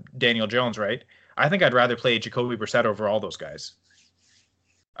Daniel Jones, right? I think I'd rather play Jacoby Brissett over all those guys.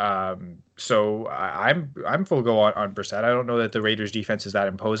 So I'm full go on Brissett. I don't know that the Raiders defense is that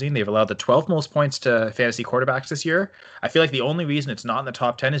imposing. They've allowed the 12th most points to fantasy quarterbacks this year. I feel like the only reason it's not in the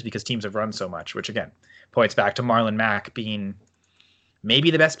top 10 is because teams have run so much, which again points back to Marlon Mack being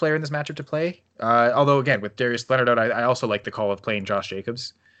maybe the best player in this matchup to play. Although again, with Darius Leonard out, I also like the call of playing Josh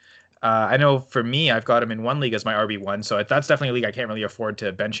Jacobs. I know for me, I've got him in one league as my RB1, so that's definitely a league I can't really afford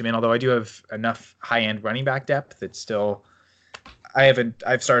to bench him in, although I do have enough high-end running back depth that's still...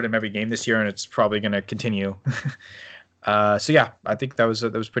 I've started him every game this year, and it's probably going to continue. So yeah, I think that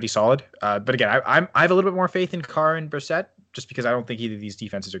was pretty solid. But again, I have a little bit more faith in Carr and Brissett just because I don't think either of these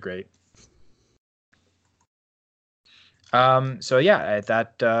defenses are great. So yeah,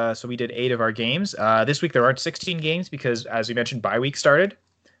 so we did 8 of our games. This week there aren't 16 games because, as we mentioned, bye week started.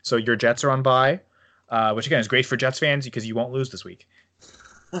 So your Jets are on bye, which again is great for Jets fans because you won't lose this week.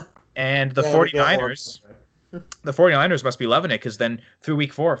 And the 49ers. The 49ers must be loving it because then through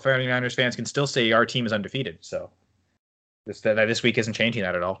week 4, 49ers fans can still say our team is undefeated. So this week isn't changing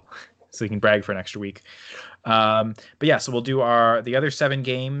that at all. So we can brag for an extra week. But yeah, so we'll do the other 7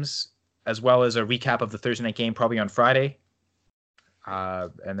 games as well as a recap of the Thursday night game probably on Friday.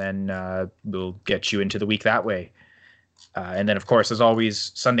 And then we'll get you into the week that way. And then, of course, as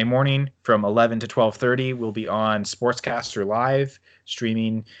always, Sunday morning from 11 to 12:30, we'll be on Sportscaster Live,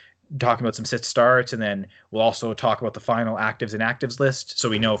 streaming, talking about some sit starts, and then we'll also talk about the final actives and actives list, so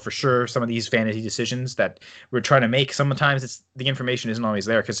we know for sure some of these fantasy decisions that we're trying to make. Sometimes the information isn't always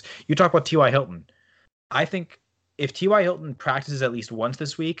there, because you talk about T.Y. Hilton. I think if T.Y. Hilton practices at least once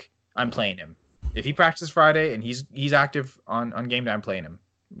this week, I'm playing him. If he practices Friday and he's active on game day, I'm playing him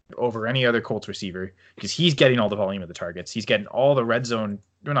over any other Colts receiver, because he's getting all the volume of the targets. He's getting all the red zone,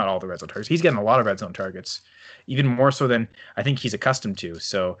 or not all the red zone targets. He's getting a lot of red zone targets, even more so than I think he's accustomed to.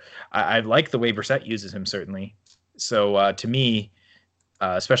 So I like the way Brissett uses him, certainly. So to me,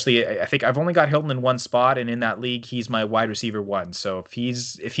 especially, I think I've only got Hilton in one spot, and in that league, he's my wide receiver 1. So if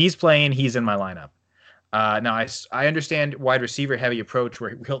he's playing, he's in my lineup. Now I understand wide receiver heavy approach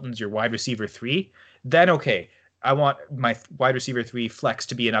where Hilton's your wide receiver 3. Then okay, I want my wide receiver 3 flex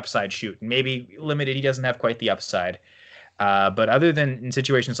to be an upside shoot. Maybe limited, he doesn't have quite the upside. But other than in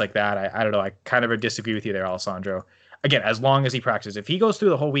situations like that, I don't know. I kind of disagree with you there, Alessandro. Again, as long as he practices. If he goes through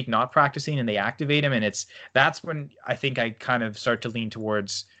the whole week not practicing and they activate him, and that's when I think I kind of start to lean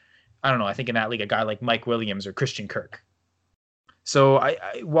towards, I don't know, I think in that league, a guy like Mike Williams or Christian Kirk. So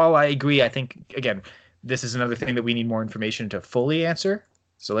while I agree, I think, again, this is another thing that we need more information to fully answer.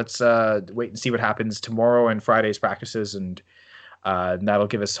 So let's wait and see what happens tomorrow and Friday's practices, and that'll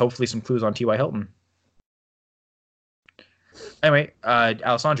give us hopefully some clues on T.Y. Hilton. Anyway,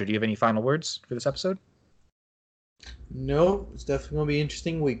 Alessandro, do you have any final words for this episode? No, it's definitely going to be an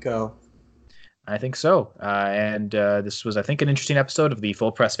interesting week, Kyle. I think so. And this was, I think, an interesting episode of the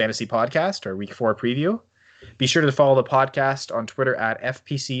Full Press Fantasy Podcast, our Week 4 preview. Be sure to follow the podcast on Twitter at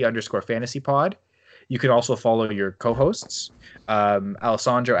FPC_FantasyPod. You can also follow your co-hosts,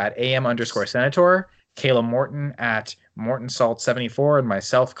 Alessandro at AM_Senator, Kayla Morton at MortonSalt74, and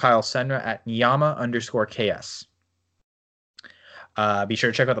myself, Kyle Senra, at Nyama_KS. Be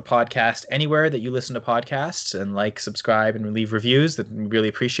sure to check out the podcast anywhere that you listen to podcasts, and like, subscribe, and leave reviews. That we really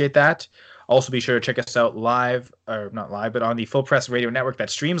appreciate that. Also, be sure to check us out live, or not live, but on the Full Press Radio Network that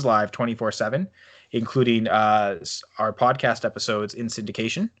streams live 24/7, including our podcast episodes in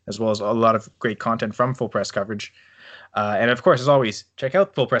syndication, as well as a lot of great content from Full Press Coverage. And of course, as always, check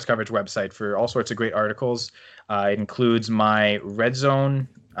out Full Press Coverage website for all sorts of great articles. It includes my Red Zone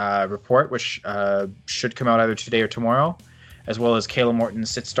report, which should come out either today or tomorrow, as well as Kayla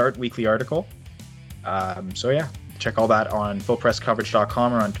Morton's Sit Start weekly article. So yeah, check all that on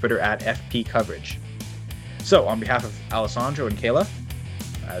fullpresscoverage.com or on Twitter at FPCoverage. So on behalf of Alessandro and Kayla,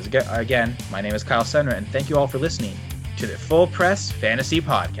 again, my name is Kyle Senra, and thank you all for listening to the Full Press Fantasy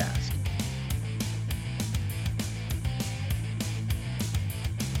Podcast.